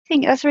 I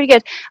think that's really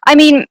good. I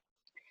mean,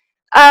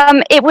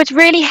 it would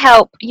really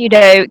help, you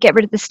know, get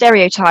rid of the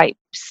stereotypes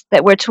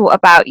that we're taught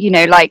about, you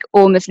know, like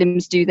all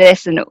Muslims do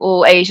this and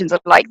all Asians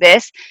are like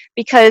this,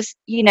 because,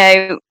 you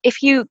know,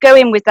 if you go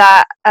in with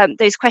that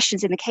those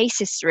questions in the case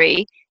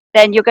history,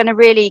 then you're going to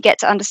really get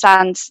to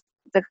understand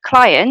the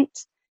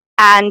client,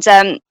 and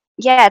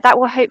that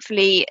will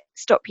hopefully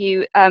stop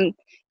you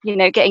you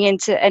know, getting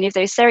into any of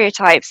those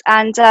stereotypes.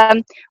 And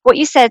what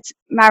you said,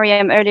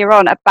 Mariam, earlier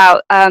on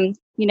about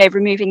you know,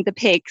 removing the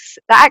pigs,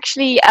 that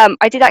actually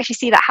I did actually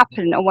see that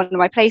happen on one of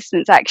my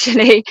placements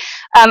actually,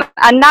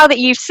 and now that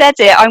you've said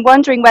it, I'm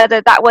wondering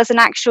whether that was an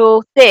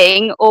actual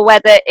thing or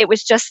whether it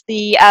was just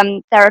the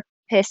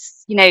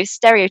therapists, you know,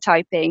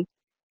 stereotyping,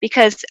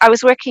 because I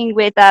was working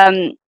with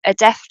a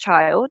deaf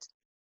child,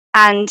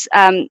 and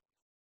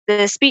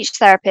the speech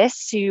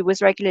therapist who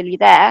was regularly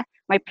there,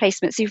 my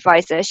placement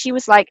supervisor, she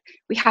was like,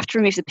 we have to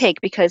remove the pig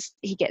because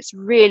he gets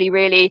really,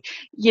 really,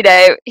 you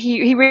know,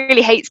 he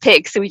really hates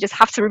pigs, so we just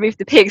have to remove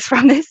the pigs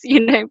from this, you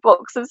know,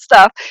 box of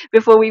stuff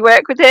before we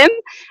work with him.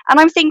 And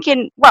I'm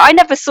thinking, well, I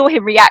never saw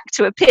him react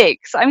to a pig,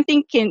 so I'm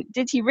thinking,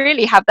 did he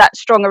really have that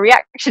strong a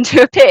reaction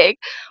to a pig,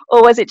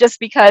 or was it just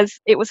because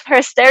it was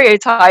her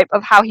stereotype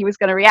of how he was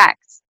going to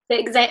react? The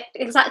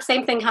exact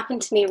same thing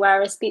happened to me,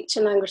 where a speech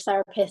and language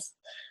therapist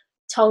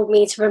told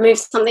me to remove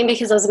something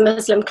because there was a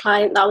Muslim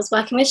client that I was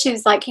working with. She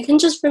was like, you can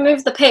just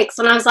remove the pigs.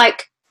 And I was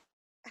like,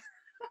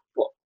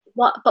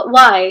 what? But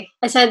why?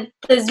 I said,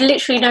 there's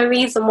literally no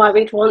reason why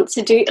we'd want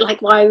to do,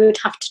 like, why we would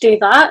have to do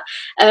that.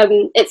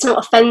 It's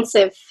not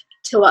offensive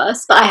to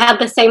us. But I had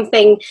the same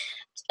thing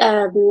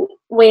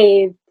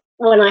with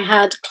when I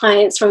had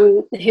clients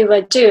who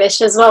were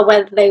Jewish as well,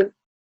 where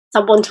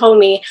someone told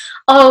me,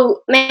 oh,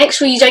 make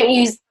sure you don't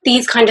use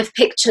these kind of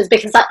pictures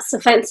because that's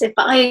offensive.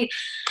 But I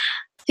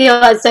feel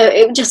as though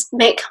it would just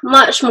make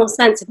much more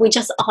sense if we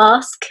just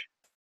ask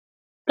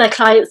the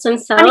clients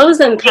themselves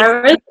and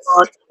parents.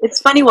 It's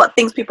funny what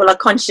things people are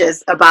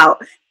conscious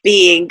about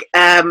being,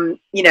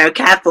 you know,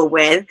 careful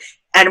with,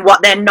 and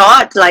what they're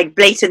not, like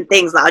blatant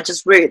things that are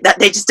just rude, that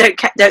they just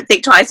don't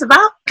think twice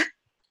about.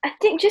 I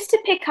think just to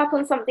pick up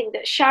on something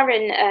that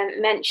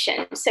Sharon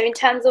mentioned, so in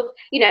terms of,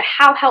 you know,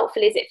 how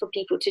helpful is it for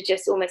people to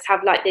just almost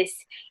have like this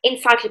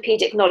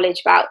encyclopedic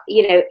knowledge about,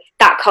 you know,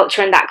 that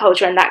culture and that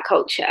culture and that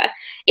culture.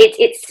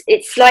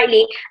 It's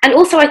slightly, and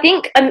also I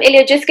think,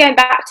 Ilya, just going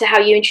back to how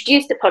you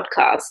introduced the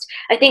podcast,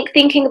 I think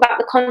thinking about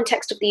the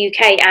context of the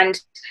UK and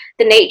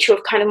the nature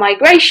of kind of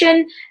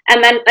migration,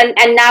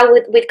 and now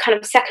with kind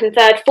of second,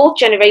 third, fourth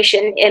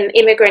generation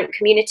immigrant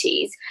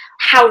communities,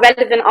 how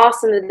relevant are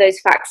some of those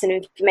facts and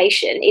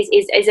information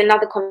is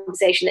another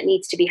conversation that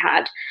needs to be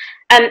had.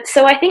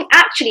 So I think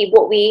actually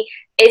what we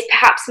is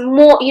perhaps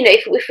more, you know,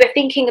 if we're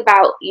thinking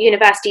about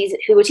universities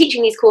who are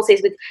teaching these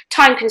courses with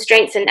time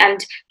constraints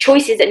and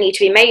choices that need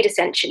to be made,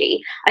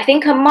 essentially, I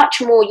think a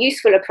much more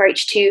useful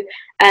approach to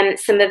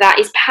some of that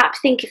is perhaps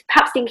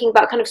thinking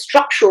about kind of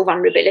structural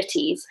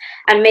vulnerabilities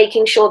and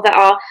making sure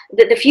that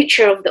the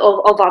future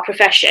of our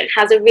profession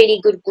has a really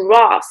good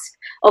grasp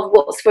of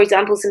what, for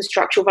example, some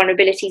structural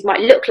vulnerabilities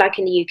might look like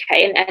in the UK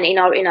and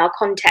in our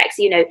context,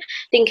 you know,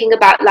 thinking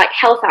about like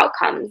health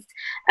outcomes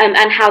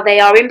and how they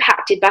are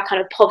impacted by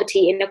kind of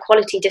poverty,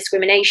 inequality,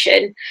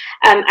 discrimination,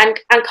 and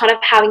kind of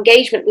how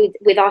engagement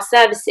with our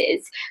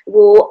services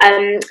will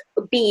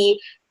be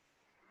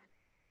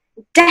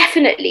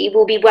definitely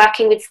will be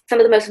working with some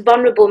of the most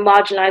vulnerable,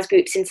 marginalized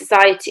groups in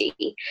society.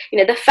 You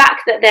know, the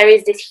fact that there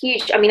is this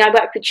huge, I mean, I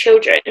work with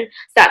children, so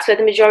that's where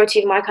the majority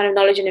of my kind of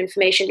knowledge and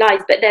information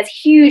lies, but there's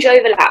huge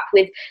overlap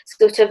with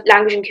sort of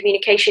language and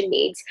communication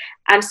needs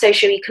and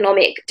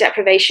socioeconomic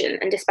deprivation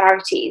and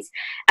disparities.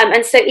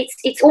 And so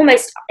it's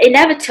almost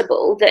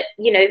inevitable that,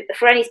 you know,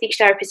 for any speech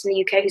therapist in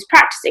the UK who's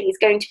practicing, is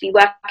going to be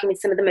working with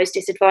some of the most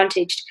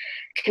disadvantaged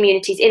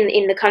communities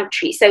in the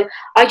country. So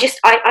I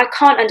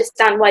can't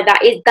understand why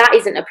that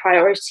isn't a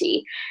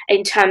priority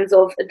in terms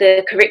of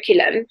the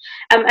curriculum.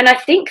 And I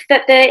think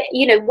that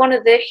one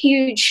of the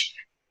huge,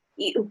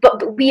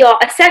 but we are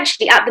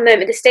essentially at the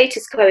moment, the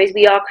status quo is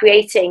we are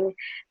creating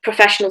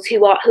professionals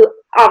who are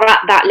at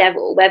that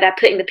level where they're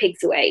putting the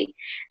pigs away.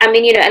 I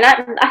mean, you know, and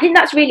I think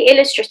that's really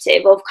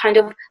illustrative of kind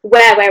of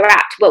where we're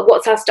at, but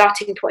what's our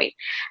starting point.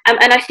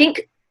 And I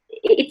think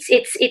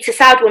it's a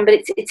sad one, but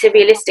it's a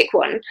realistic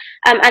one.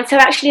 And so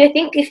actually, I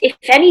think if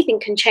anything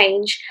can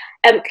change,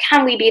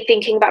 can we be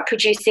thinking about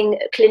producing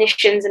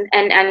clinicians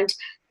and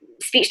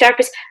speech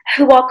therapists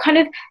who are kind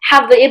of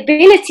have the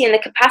ability and the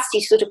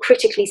capacity to sort of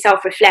critically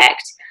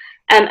self-reflect.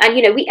 And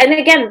you know,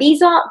 again,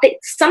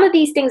 some of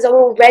these things are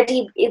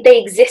already,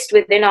 they exist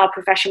within our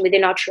profession,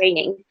 within our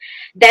training.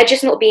 They're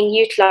just not being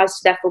utilised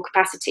to their full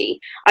capacity.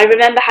 I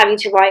remember having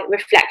to write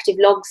reflective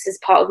logs as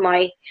part of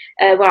my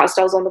whilst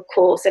I was on the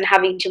course, and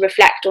having to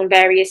reflect on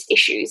various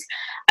issues.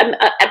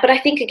 But I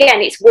think again,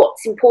 it's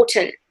what's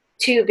important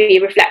to be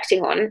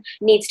reflecting on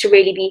needs to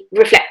really be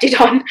reflected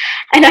on,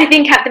 and I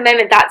think at the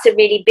moment that's a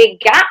really big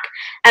gap.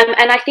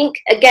 And I think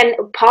again,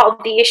 part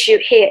of the issue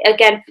here,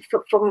 again,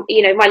 from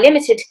you know, my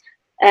limited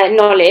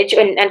knowledge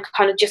and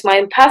kind of just my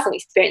own personal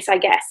experience, I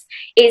guess,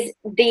 is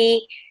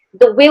the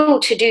will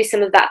to do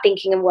some of that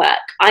thinking and work.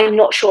 I'm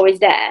not sure is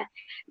there,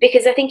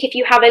 because I think if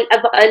you have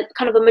a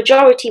kind of a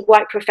majority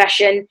white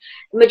profession,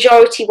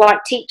 majority white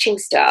teaching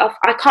staff,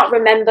 I can't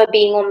remember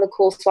being on the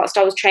course whilst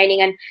I was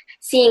training and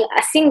seeing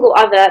a single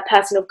other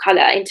person of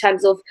colour in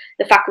terms of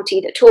the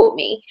faculty that taught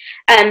me.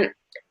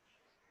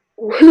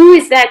 Who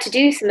is there to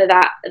do some of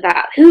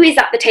that? Who is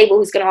at the table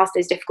who's going to ask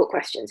those difficult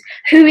questions?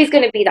 Who is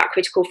going to be that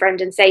critical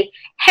friend and say,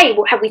 hey,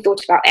 what have we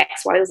thought about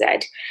X, Y, or Z?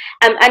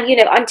 And you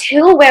know,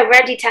 until we're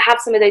ready to have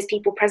some of those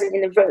people present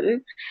in the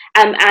room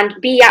and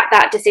be at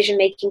that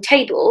decision-making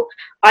table,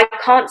 I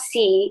can't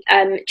see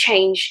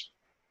change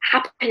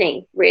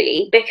happening,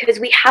 really, because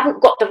we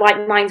haven't got the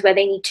right minds where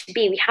they need to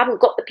be. We haven't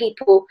got the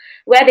people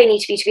where they need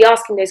to be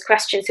asking those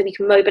questions so we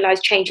can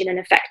mobilise change in an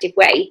effective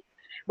way.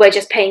 We're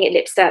just paying it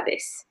lip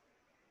service.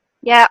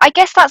 Yeah, I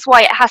guess that's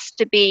why it has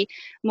to be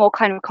more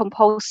kind of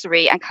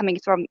compulsory and coming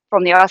from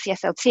the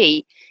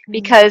RCSLT,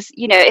 because,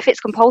 you know, if it's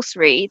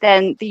compulsory,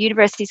 then the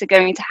universities are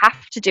going to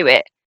have to do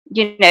it.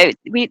 You know,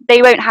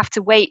 they won't have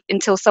to wait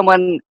until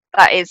someone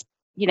that is,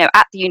 you know,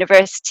 at the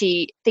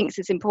university thinks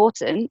it's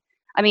important.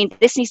 I mean,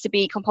 this needs to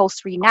be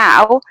compulsory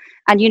now,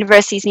 and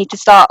universities need to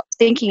start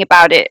thinking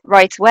about it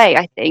right away,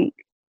 I think.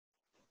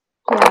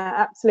 Yeah,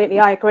 absolutely,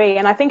 I agree,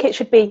 and I think it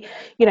should be,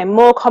 you know,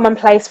 more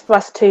commonplace for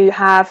us to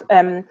have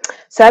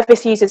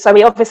service users. So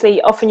we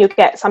often you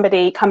get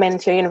somebody come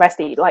into your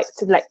university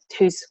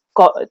who's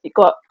got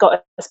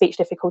a speech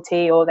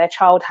difficulty, or their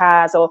child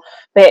has,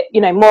 but you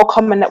know, more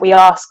common that we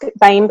ask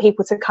BAME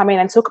people to come in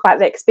and talk about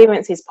their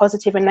experiences,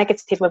 positive and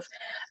negative, of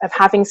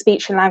having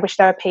speech and language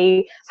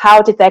therapy.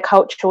 How did their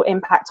cultural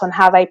impact on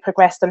how they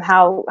progressed and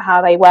how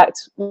they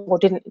worked or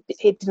didn't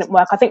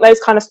work? I think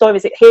those kind of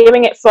stories,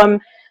 hearing it from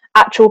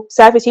actual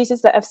service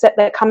users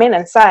that come in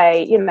and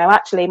say, you know,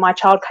 actually my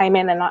child came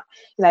in and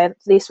you know,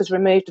 this was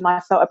removed and I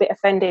felt a bit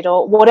offended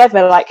or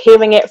whatever, like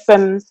hearing it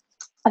from,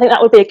 I think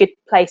that would be a good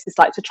place, is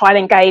like to try and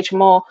engage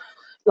more,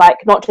 like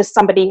not just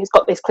somebody who's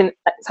got this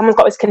someone's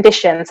got this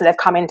condition, so they've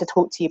come in to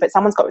talk to you, but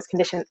someone's got this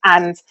condition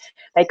and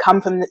they come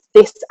from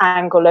this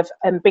angle of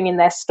bringing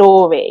their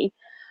story.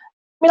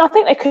 I mean,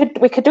 I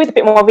think we could do with a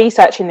bit more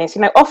research in this.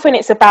 You know, often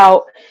it's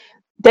about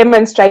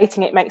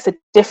demonstrating it makes a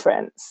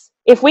difference.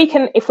 If we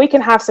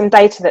can have some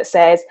data that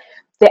says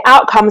the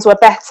outcomes were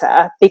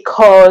better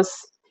because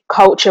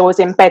culture was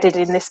embedded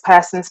in this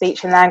person's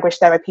speech and language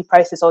therapy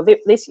process, or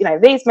this, you know,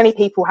 these many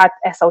people had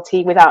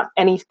SLT without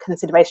any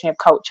consideration of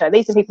culture,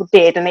 these people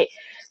did, and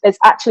there's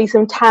actually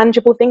some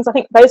tangible things. I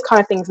think those kind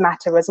of things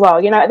matter as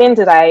well. You know, at the end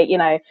of the day, you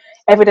know,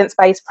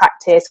 evidence-based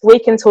practice, we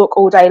can talk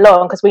all day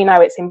long because we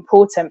know it's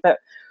important, but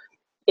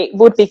it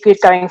would be good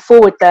going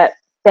forward that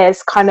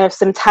there's kind of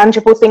some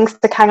tangible things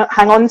to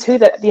hang on to,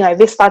 that, you know,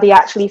 this study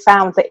actually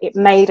found that it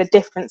made a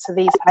difference to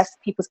these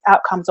people's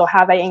outcomes or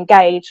how they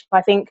engage.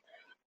 I think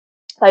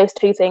those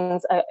two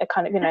things are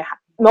kind of, you know,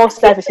 more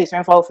service user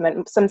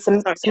involvement, some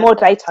more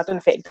data. I don't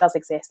know if it does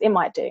exist. It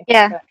might do.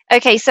 Yeah.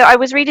 Okay, so I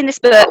was reading this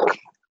book,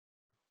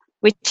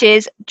 which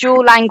is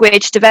Dual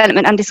Language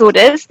Development and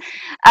Disorders.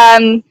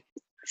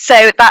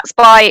 So that's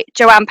by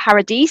Joanne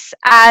Paradis,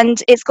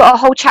 and it's got a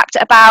whole chapter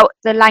about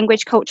the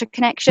language culture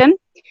connection.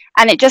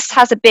 And it just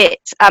has a bit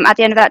at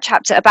the end of that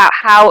chapter about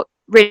how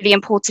really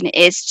important it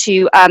is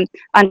to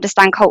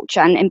understand culture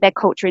and embed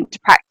culture into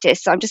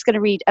practice. So I'm just going to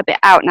read a bit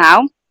out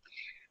now.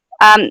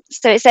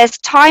 So it says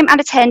time and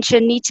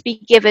attention need to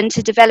be given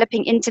to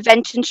developing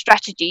intervention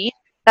strategies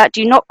that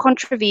do not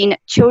contravene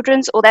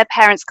children's or their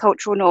parents'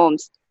 cultural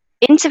norms.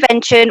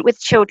 Intervention with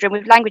children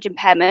with language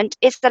impairment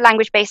is the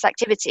language-based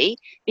activity.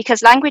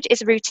 Because language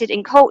is rooted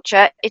in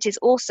culture, it is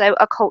also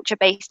a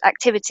culture-based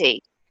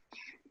activity.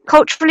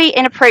 Culturally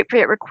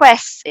inappropriate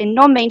requests in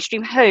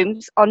non-mainstream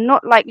homes are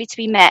not likely to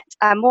be met,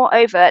 and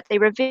moreover, they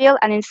reveal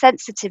an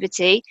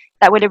insensitivity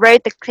that will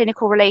erode the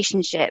clinical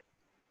relationship.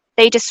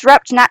 They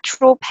disrupt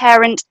natural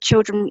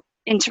parent-children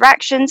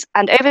interactions,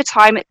 and over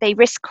time, they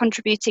risk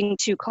contributing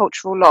to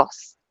cultural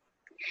loss.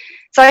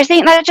 So I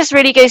think that just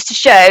really goes to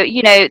show,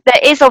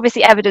 there is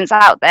obviously evidence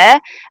out there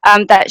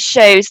that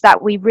shows that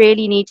we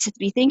really need to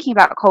be thinking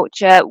about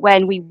culture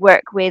when we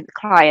work with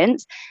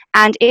clients.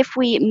 And if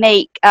we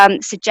make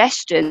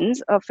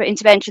suggestions for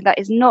intervention that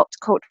is not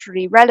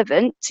culturally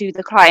relevant to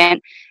the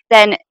client,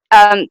 then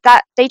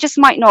that they just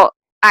might not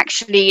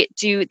actually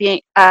do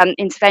the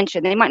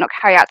intervention. They might not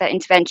carry out that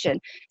intervention.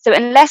 So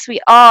unless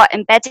we are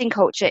embedding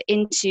culture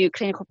into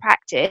clinical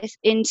practice,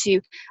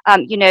 into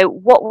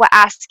what we're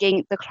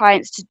asking the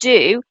clients to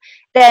do,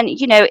 then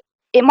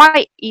it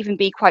might even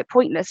be quite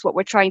pointless what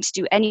we're trying to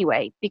do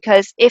anyway,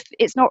 because if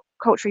it's not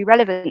culturally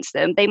relevant to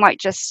them, they might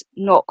just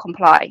not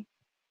comply.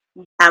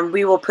 And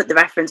we will put the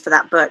reference for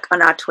that book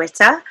on our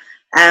Twitter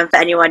for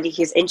anyone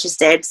who's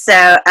interested.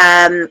 So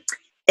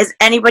does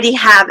anybody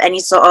have any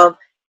sort of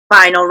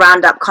final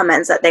roundup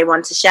comments that they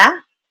want to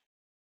share?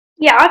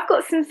 Yeah, I've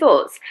got some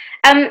thoughts.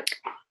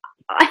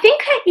 I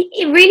think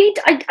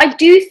I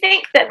do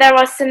think that there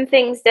are some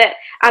things that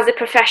as a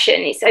profession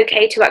it's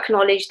okay to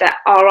acknowledge that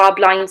are our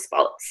blind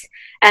spots,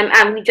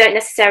 and we don't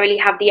necessarily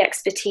have the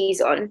expertise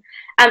on.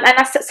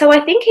 So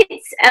I think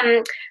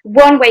it's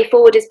one way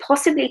forward is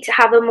possibly to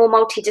have a more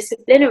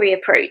multidisciplinary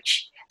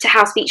approach to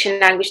how speech and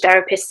language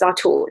therapists are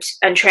taught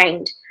and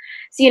trained.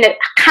 So,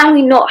 can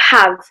we not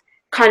have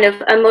kind of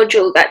a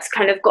module that's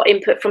kind of got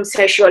input from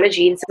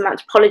sociology and some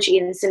anthropology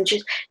and some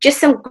just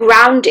some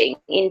grounding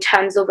in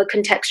terms of a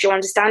contextual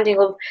understanding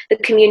of the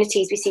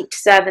communities we seek to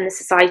serve and the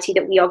society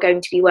that we are going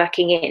to be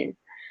working in.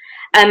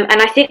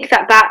 And I think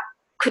that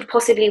could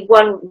possibly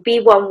be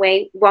one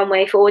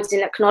way forwards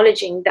in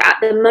acknowledging that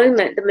at the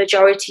moment the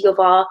majority of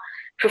our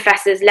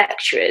professors,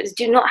 lecturers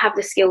do not have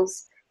the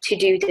skills to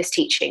do this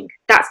teaching.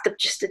 That's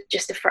just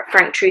the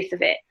frank truth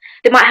of it.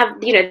 They might have,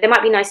 they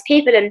might be nice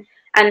people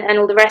and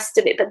all the rest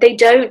of it, but they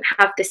don't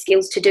have the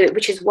skills to do it,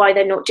 which is why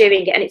they're not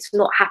doing it and it's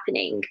not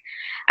happening.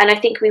 And I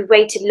think we've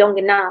waited long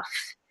enough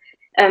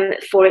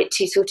for it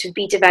to sort of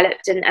be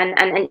developed and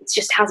it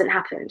just hasn't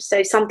happened.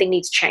 So something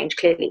needs to change,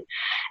 clearly.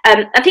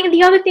 I think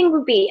the other thing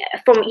would be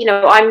from,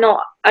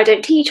 I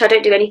don't teach, I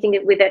don't do anything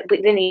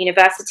within the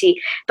university,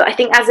 but I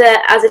think as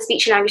a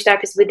speech and language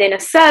therapist within a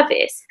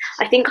service,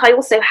 I think I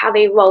also have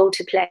a role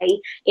to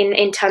play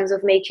in terms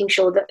of making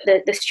sure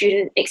that the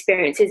student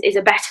experience is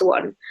a better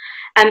one.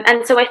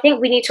 And so I think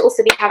we need to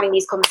also be having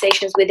these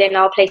conversations within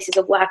our places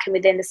of work and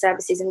within the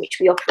services in which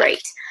we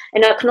operate,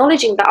 and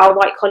acknowledging that our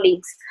white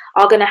colleagues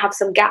are going to have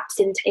some gaps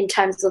in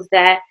terms of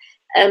their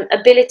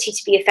ability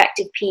to be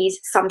effective Ps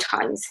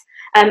sometimes,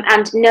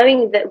 and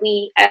knowing that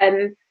we,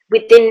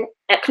 within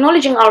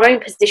acknowledging our own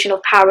position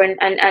of power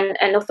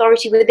and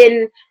authority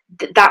within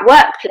that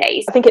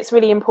workplace. I think it's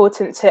really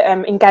important to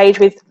engage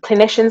with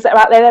clinicians that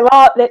are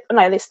out there.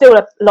 There's still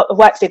a lot of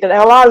work to do, but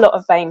there are a lot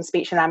of BAME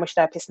speech and language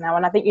therapists now,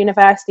 and I think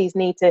universities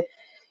need to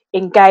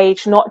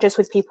engage not just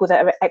with people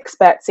that are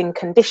experts in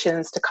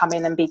conditions to come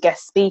in and be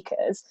guest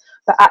speakers,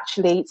 but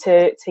actually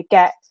to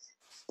get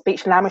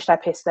speech and language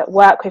therapists that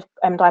work with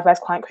diverse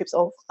client groups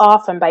or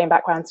are from BAME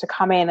backgrounds to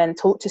come in and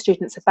talk to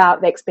students about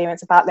their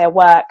experience, about their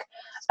work,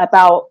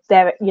 about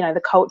their,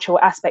 the cultural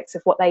aspects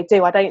of what they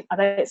do. I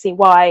don't see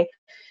why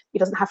it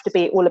doesn't have to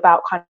be all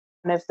about kind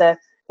of the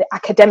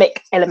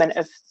academic element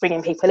of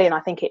bringing people in. I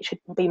think it should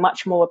be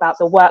much more about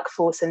the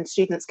workforce and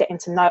students getting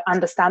to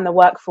understand the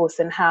workforce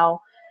and how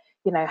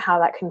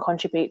that can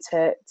contribute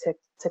to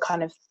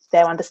kind of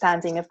their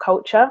understanding of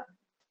culture.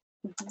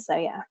 So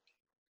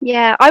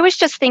yeah, I was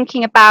just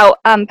thinking about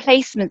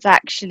placements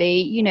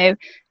actually,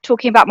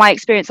 talking about my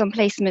experience on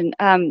placement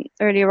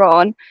earlier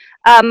on.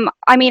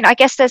 I mean, I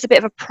guess there's a bit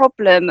of a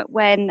problem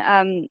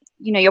when,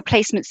 your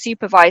placement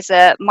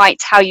supervisor might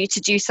tell you to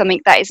do something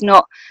that is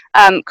not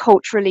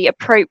culturally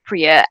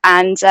appropriate.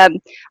 And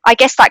I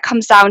guess that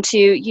comes down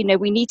to,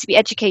 we need to be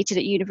educated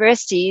at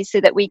universities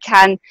so that we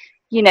can,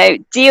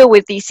 deal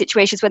with these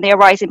situations when they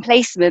arise in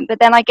placement. But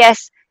then I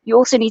guess you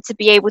also need to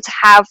be able to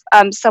have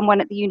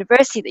someone at the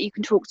university that you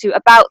can talk to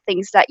about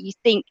things that you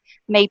think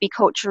may be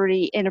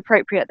culturally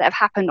inappropriate that have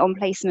happened on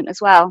placement as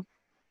well.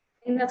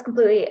 I think that's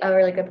completely a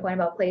really good point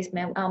about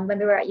placement. When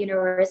we were at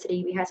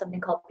university, we had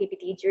something called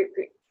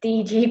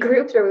PPDG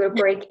groups where we would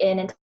break in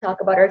and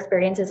talk about our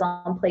experiences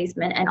on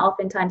placement. And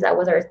oftentimes that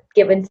was our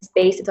given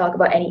space to talk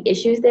about any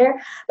issues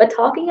there. But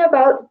talking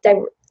about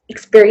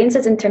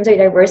experiences in terms of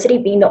diversity,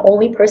 being the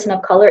only person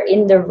of color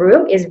in the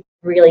room is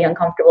really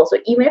uncomfortable. So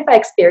even if I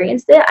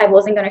experienced it, I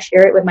wasn't going to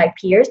share it with my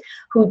peers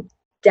who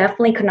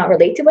definitely could not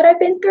relate to what I've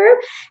been through,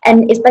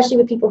 and especially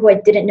with people who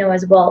I didn't know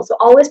as well. So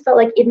I always felt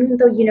like even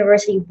though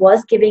university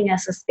was giving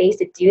us a space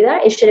to do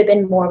that, it should have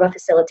been more of a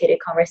facilitated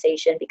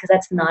conversation, because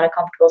that's not a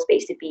comfortable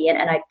space to be in,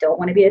 and I don't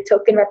want to be a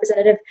token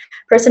representative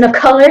person of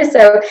color.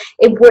 So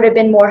it would have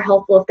been more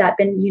helpful if that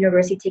been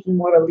university taking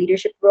more of a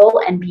leadership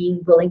role and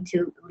being willing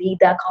to lead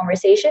that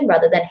conversation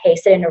rather than, hey,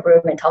 sit in a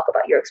room and talk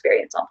about your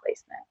experience on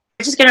placement.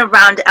 We're just going to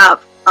round it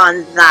up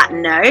on that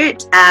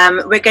note.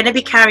 We're going to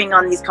be carrying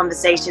on these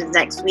conversations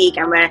next week,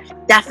 and we're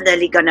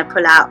definitely going to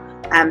pull out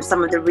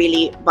some of the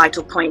really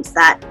vital points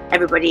that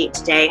everybody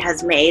today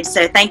has made.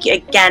 So thank you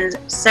again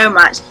so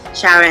much,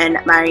 Sharon,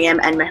 Mariam,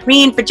 and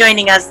Mehreen, for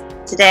joining us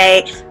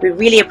today. We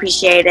really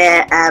appreciate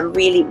it.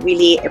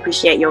 Really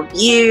appreciate your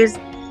views.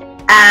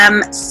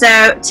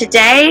 So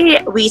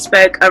today we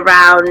spoke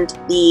around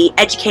the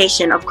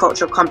education of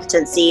cultural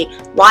competency,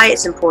 why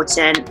it's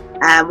important,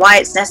 why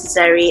it's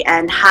necessary,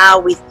 and how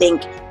we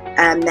think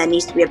there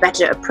needs to be a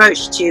better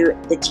approach to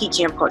the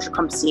teaching of cultural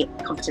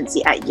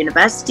competency at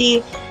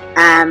university,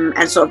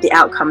 and sort of the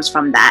outcomes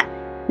from that.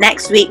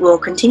 Next week we'll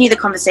continue the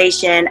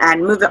conversation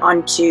and move it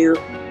on to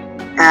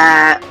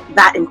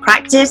that in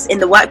practice in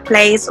the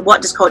workplace.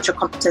 What does cultural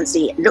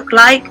competency look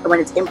like when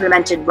it's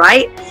implemented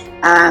right,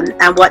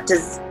 and what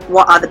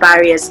are the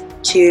barriers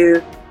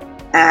to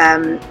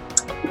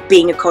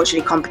being a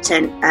culturally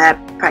competent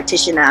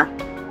practitioner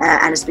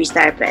and a speech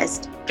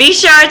therapist. Be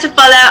sure to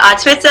follow our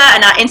Twitter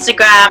and our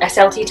Instagram,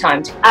 SLT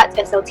Times, at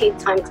SLT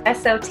Times.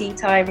 SLT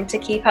Time, to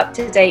keep up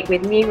to date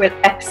with new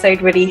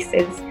episode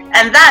releases.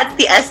 And that's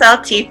the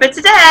SLT for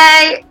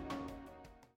today.